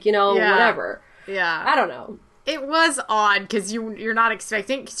it. Like, whatever. Yeah. I don't know. It was odd because you're not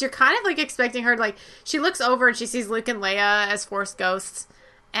expecting, because you're kind of like expecting her to, like, she looks over and she sees Luke and Leia as Force ghosts,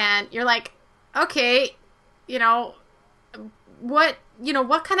 and you're like, okay, what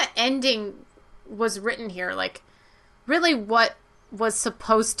kind of ending was written here? Like, really, what was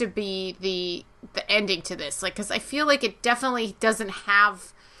supposed to be the ending to this? Like, because I feel like it definitely doesn't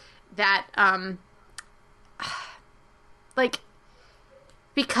have that, like,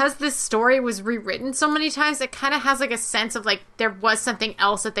 because this story was rewritten so many times, it kind of has, like, a sense of, like, there was something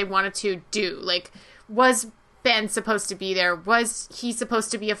else that they wanted to do. Like, was Ben supposed to be there? Was he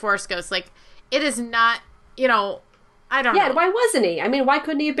supposed to be a Force ghost? Like, it is not, I don't know. Yeah, why wasn't he? I mean, why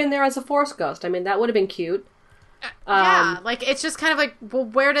couldn't he have been there as a Force ghost? I mean, that would have been cute. Yeah, like, it's just kind of like, well,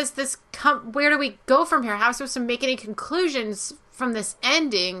 where does this come, where do we go from here? How are we supposed to make any conclusions from this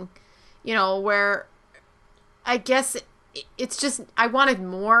ending, where I guess it's just, I wanted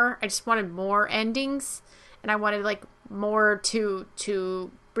more. I just wanted more endings, and I wanted, like, more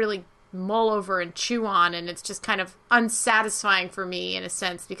to really mull over and chew on, and it's just kind of unsatisfying for me in a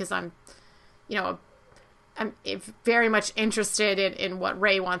sense, because I'm very much interested in what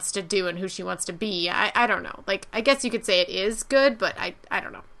Rey wants to do and who she wants to be. I don't know. Like, I guess you could say it is good, but I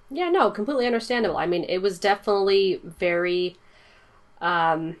don't know. Yeah, no, completely understandable. I mean, it was definitely very,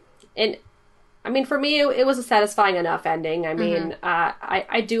 and I mean, for me, it was a satisfying enough ending. I mean,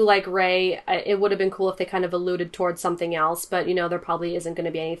 I do like Rey. It would have been cool if they kind of alluded towards something else, but, there probably isn't going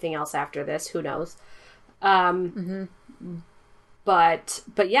to be anything else after this. Who knows? But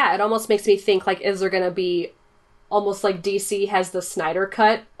yeah, it almost makes me think, like, is there going to be almost like DC has the Snyder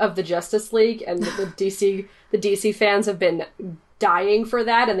cut of the Justice League, and the DC fans have been dying for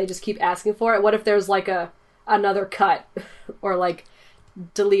that, and they just keep asking for it? What if there's, like, another cut, or, like,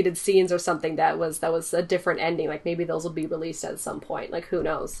 deleted scenes or something that was a different ending? Like, maybe those will be released at some point. Like, who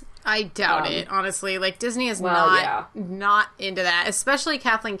knows? I doubt it, honestly. Like, Disney is not into that, especially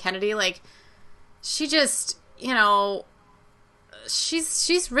Kathleen Kennedy. Like, she just,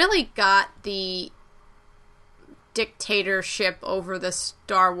 she's really got the dictatorship over the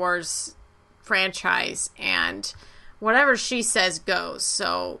Star Wars franchise, and whatever she says goes.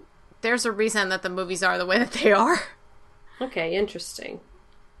 So there's a reason that the movies are the way that they are. Okay, interesting.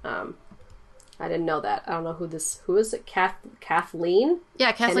 I didn't know that. I don't know who is it? Kathleen?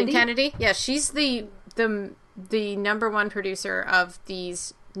 Yeah, Kathleen Kennedy. Yeah, she's the number one producer of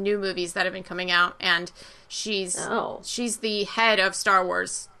these new movies that have been coming out, and she's the head of Star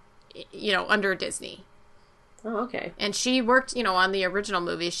Wars, under Disney. Oh, okay. And she worked, on the original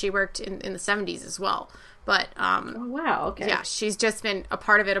movies. She worked in the 70s as well. But, oh, wow, okay. Yeah, she's just been a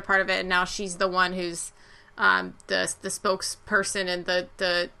part of it, and now she's the one who's the spokesperson and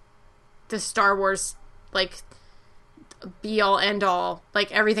the Star Wars, like, be-all, end-all.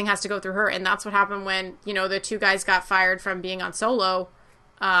 Like, everything has to go through her. And that's what happened when, the two guys got fired from being on Solo.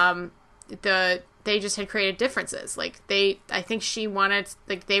 They just had created differences. Like, I think they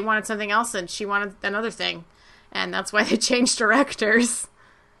wanted something else, and she wanted another thing. And that's why they changed directors.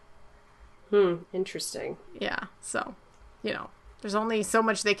 Interesting. Yeah, so, there's only so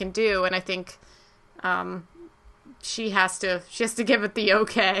much they can do, and I think she has to give it the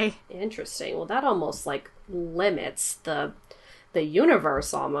okay. Interesting. Well, that almost, like, limits the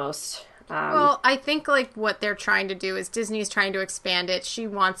universe, almost. Well, I think, like, what they're trying to do is Disney's trying to expand it. She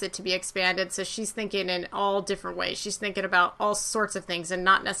wants it to be expanded, so she's thinking in all different ways. She's thinking about all sorts of things, and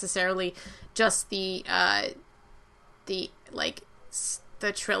not necessarily just the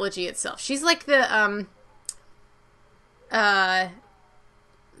trilogy itself. She's like the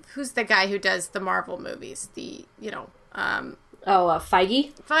who's the guy who does the Marvel movies? Feige?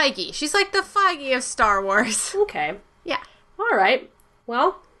 Feige. She's like the Feige of Star Wars. Okay. Yeah. All right.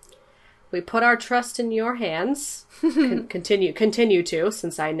 Well, we put our trust in your hands. Continue to,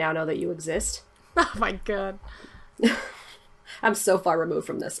 since I now know that you exist. Oh my god. I'm so far removed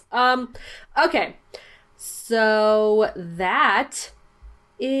from this. Okay. So that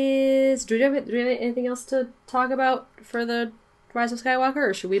is... Do we have anything else to talk about for the Rise of Skywalker,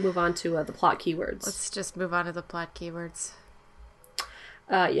 or should we move on to the plot keywords? Let's just move on to the plot keywords.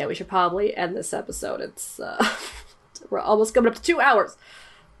 Yeah, we should probably end this episode. It's we're almost coming up to 2 hours.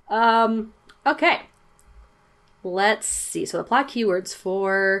 Okay. Let's see. So the plot keywords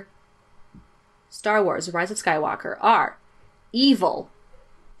for Star Wars: Rise of Skywalker are evil,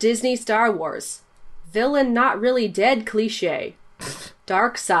 Disney Star Wars, villain not really dead cliche,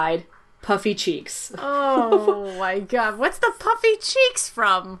 dark side, puffy cheeks. Oh my god. What's the puffy cheeks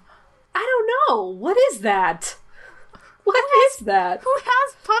from? I don't know. What is that? What is that? Who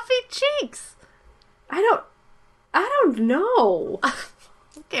has puffy cheeks? I don't know.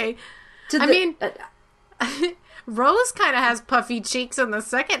 Okay. Rose kind of has puffy cheeks in the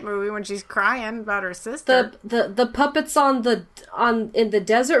second movie when she's crying about her sister. The puppets in the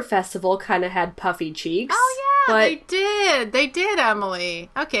desert festival kind of had puffy cheeks. Oh yeah, they did,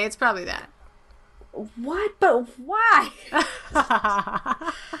 Emily. Okay, it's probably that. What? But why?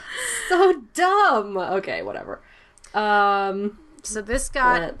 So dumb. Okay, whatever. So this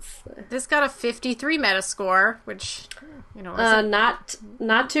got a 53 Metascore, which not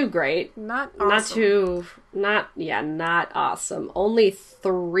too great. Not awesome. Not awesome. Only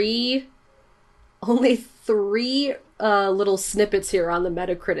three little snippets here on the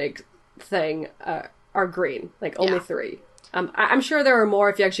Metacritic thing are green. Like only 3. I'm sure there are more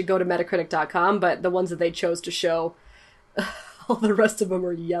if you actually go to Metacritic.com, but the ones that they chose to show, all the rest of them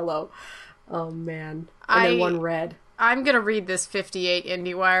are yellow. Oh man, and then one red. I'm going to read this 58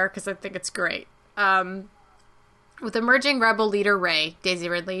 IndieWire because I think it's great. With emerging rebel leader Rey, Daisy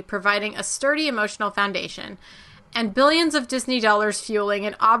Ridley, providing a sturdy emotional foundation, and billions of Disney dollars fueling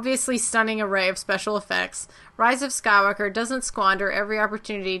an obviously stunning array of special effects, Rise of Skywalker doesn't squander every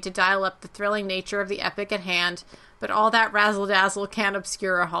opportunity to dial up the thrilling nature of the epic at hand, but all that razzle-dazzle can't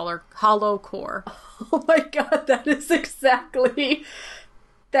obscure a hollow core. Oh my god, that's exactly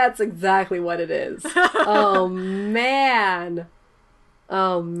what it is. Oh, man.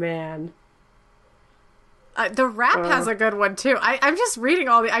 The rap has a good one, too. I'm just reading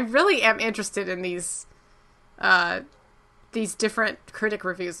I really am interested in these different critic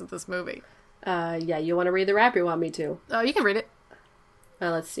reviews of this movie. Yeah, you want to read the rap or you want me to? You can read it.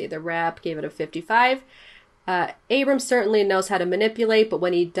 Let's see. The rap gave it a 55. Abrams certainly knows how to manipulate, but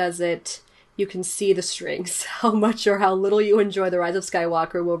when he does it... You can see the strings. How much or how little you enjoy The Rise of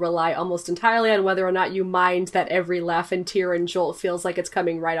Skywalker will rely almost entirely on whether or not you mind that every laugh and tear and jolt feels like it's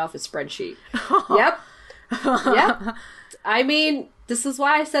coming right off a spreadsheet. Yep. I mean, this is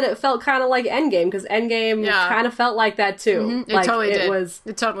why I said it felt kind of like Endgame, because Endgame kind of felt like that too. Mm-hmm. It totally did.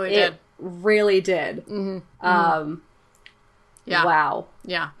 It totally did. It really did. Mm-hmm. Yeah. Wow.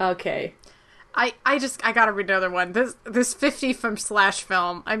 Yeah. Okay. I gotta read another one. This 50 from Slash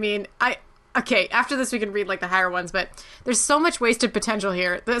Film. I mean, okay, after this we can read, like, the higher ones, but there's so much wasted potential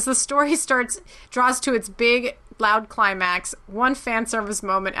here. As the story draws to its big, loud climax, one fan service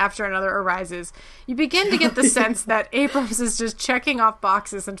moment after another arises. You begin to get the sense that Abrams is just checking off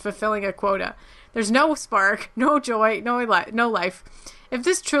boxes and fulfilling a quota. There's no spark, no joy, no life. If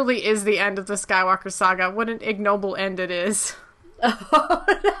this truly is the end of the Skywalker saga, what an ignoble end it is. Oh,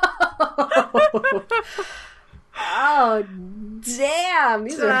 no. Oh, damn.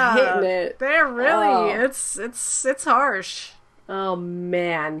 These are hitting it. They're really, it's harsh. Oh,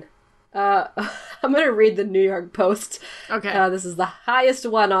 man. I'm going to read the New York Post. Okay. This is the highest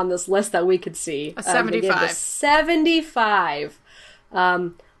one on this list that we could see. A 75. 75.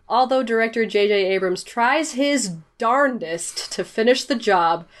 Although director J.J. Abrams tries his darndest to finish the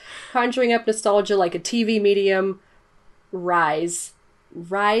job, conjuring up nostalgia like a TV medium, Rise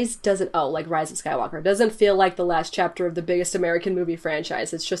doesn't, like Rise of Skywalker, doesn't feel like the last chapter of the biggest American movie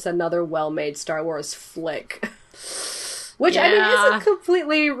franchise. It's just another well-made Star Wars flick. Which, I mean, isn't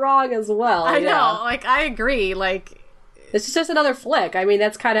completely wrong as well. I know, like, I agree, like... It's just another flick. I mean,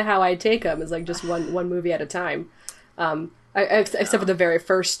 that's kind of how I take them, is like just one movie at a time. Except for the very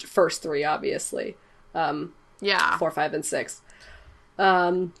first three, obviously. 4, 5, and 6.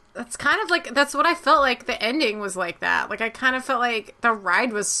 That's kind of like, that's what I felt like the ending was like that. Like, I kind of felt like the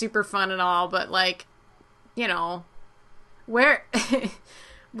ride was super fun and all, but like, you know, where,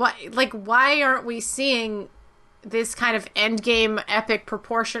 why aren't we seeing this kind of endgame epic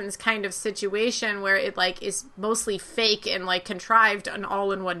proportions kind of situation where it like is mostly fake and like contrived and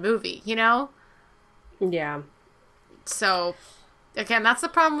all in one movie, you know? Yeah. So, again, that's the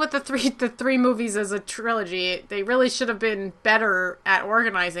problem with the three movies as a trilogy. They really should have been better at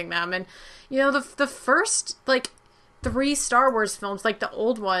organizing them. And, you know, the first, like, 3 Star Wars films, like the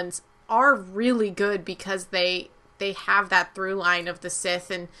old ones, are really good because they have that through line of the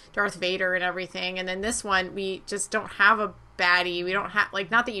Sith and Darth Vader and everything. And then this one, we just don't have a baddie. We don't have, like,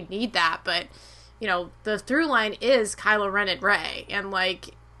 not that you need that, but, you know, the through line is Kylo Ren and Rey. And,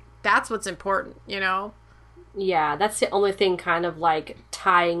 like, that's what's important, you know? Yeah, that's the only thing kind of, like,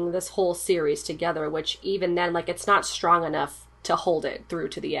 tying this whole series together, which even then, like, it's not strong enough to hold it through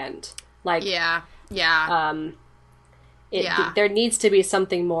to the end. Like, yeah. There needs to be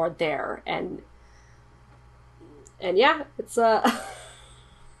something more there, and yeah, it's,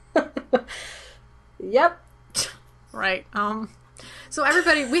 yep. Right. So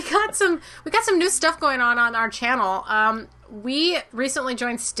everybody, we got some new stuff going on our channel. We recently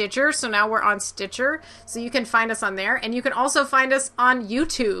joined Stitcher, so now we're on Stitcher, so you can find us on there, and you can also find us on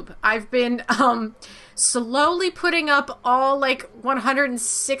YouTube. I've been slowly putting up all, like,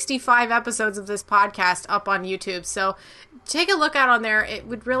 165 episodes of this podcast up on YouTube, so take a look out on there. It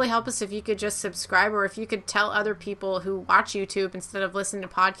would really help us if you could just subscribe, or if you could tell other people who watch YouTube instead of listening to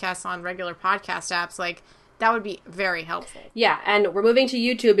podcasts on regular podcast apps, like, that would be very helpful. Yeah, and we're moving to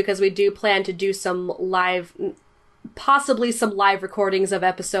YouTube because we do plan to do possibly some live recordings of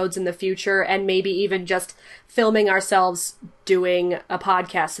episodes in the future, and maybe even just filming ourselves doing a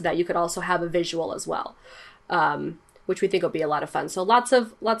podcast so that you could also have a visual as well, which we think will be a lot of fun. So lots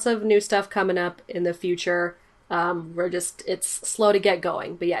of new stuff coming up in the future. It's slow to get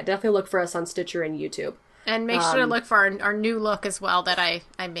going, but yeah, definitely look for us on Stitcher and YouTube. And make sure to look for our new look as well that I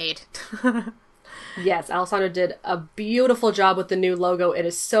made. Yes, Alessandra did a beautiful job with the new logo. It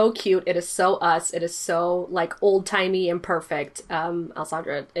is so cute. It is so us. It is so, like, old-timey and perfect.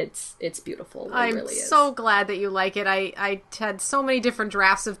 Alessandra, it's beautiful. I'm really is. So glad that you like it. I had so many different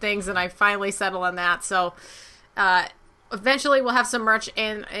drafts of things, and I finally settled on that. So eventually we'll have some merch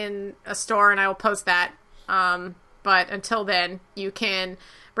in a store, and I will post that. But until then, you can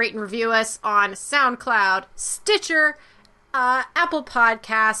rate and review us on SoundCloud, Stitcher, Apple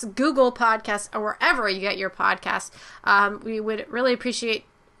Podcasts, Google Podcasts, or wherever you get your podcasts. We would really appreciate,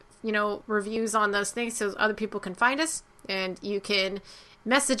 reviews on those things so other people can find us. And you can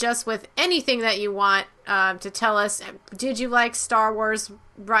message us with anything that you want to tell us. Did you like Star Wars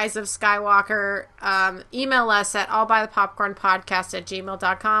Rise of Skywalker? Email us at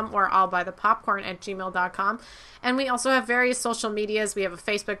allbythepopcornpodcast@gmail.com or allbythepopcorn@gmail.com. And we also have various social medias. We have a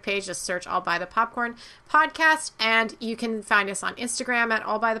Facebook page. Just search All By The Popcorn Podcast. And you can find us on Instagram at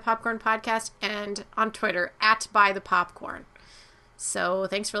All By The Popcorn Podcast and on Twitter at By The Popcorn. So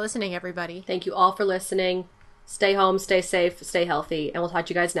thanks for listening, everybody. Thank you all for listening. Stay home, stay safe, stay healthy, and we'll talk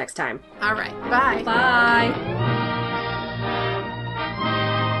to you guys next time. All right. Bye. Bye.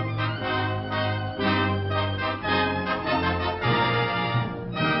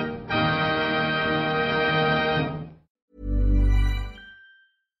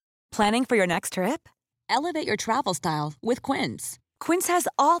 Planning for your next trip? Elevate your travel style with Quince. Quince has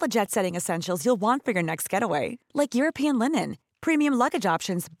all the jet-setting essentials you'll want for your next getaway, like European linen, premium luggage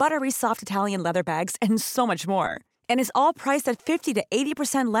options, buttery soft Italian leather bags, and so much more. And is all priced at 50 to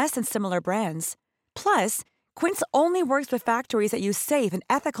 80% less than similar brands. Plus, Quince only works with factories that use safe and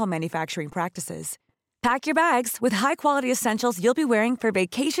ethical manufacturing practices. Pack your bags with high-quality essentials you'll be wearing for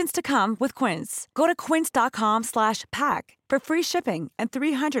vacations to come with Quince. Go to quince.com/pack for free shipping and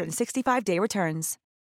 365-day returns.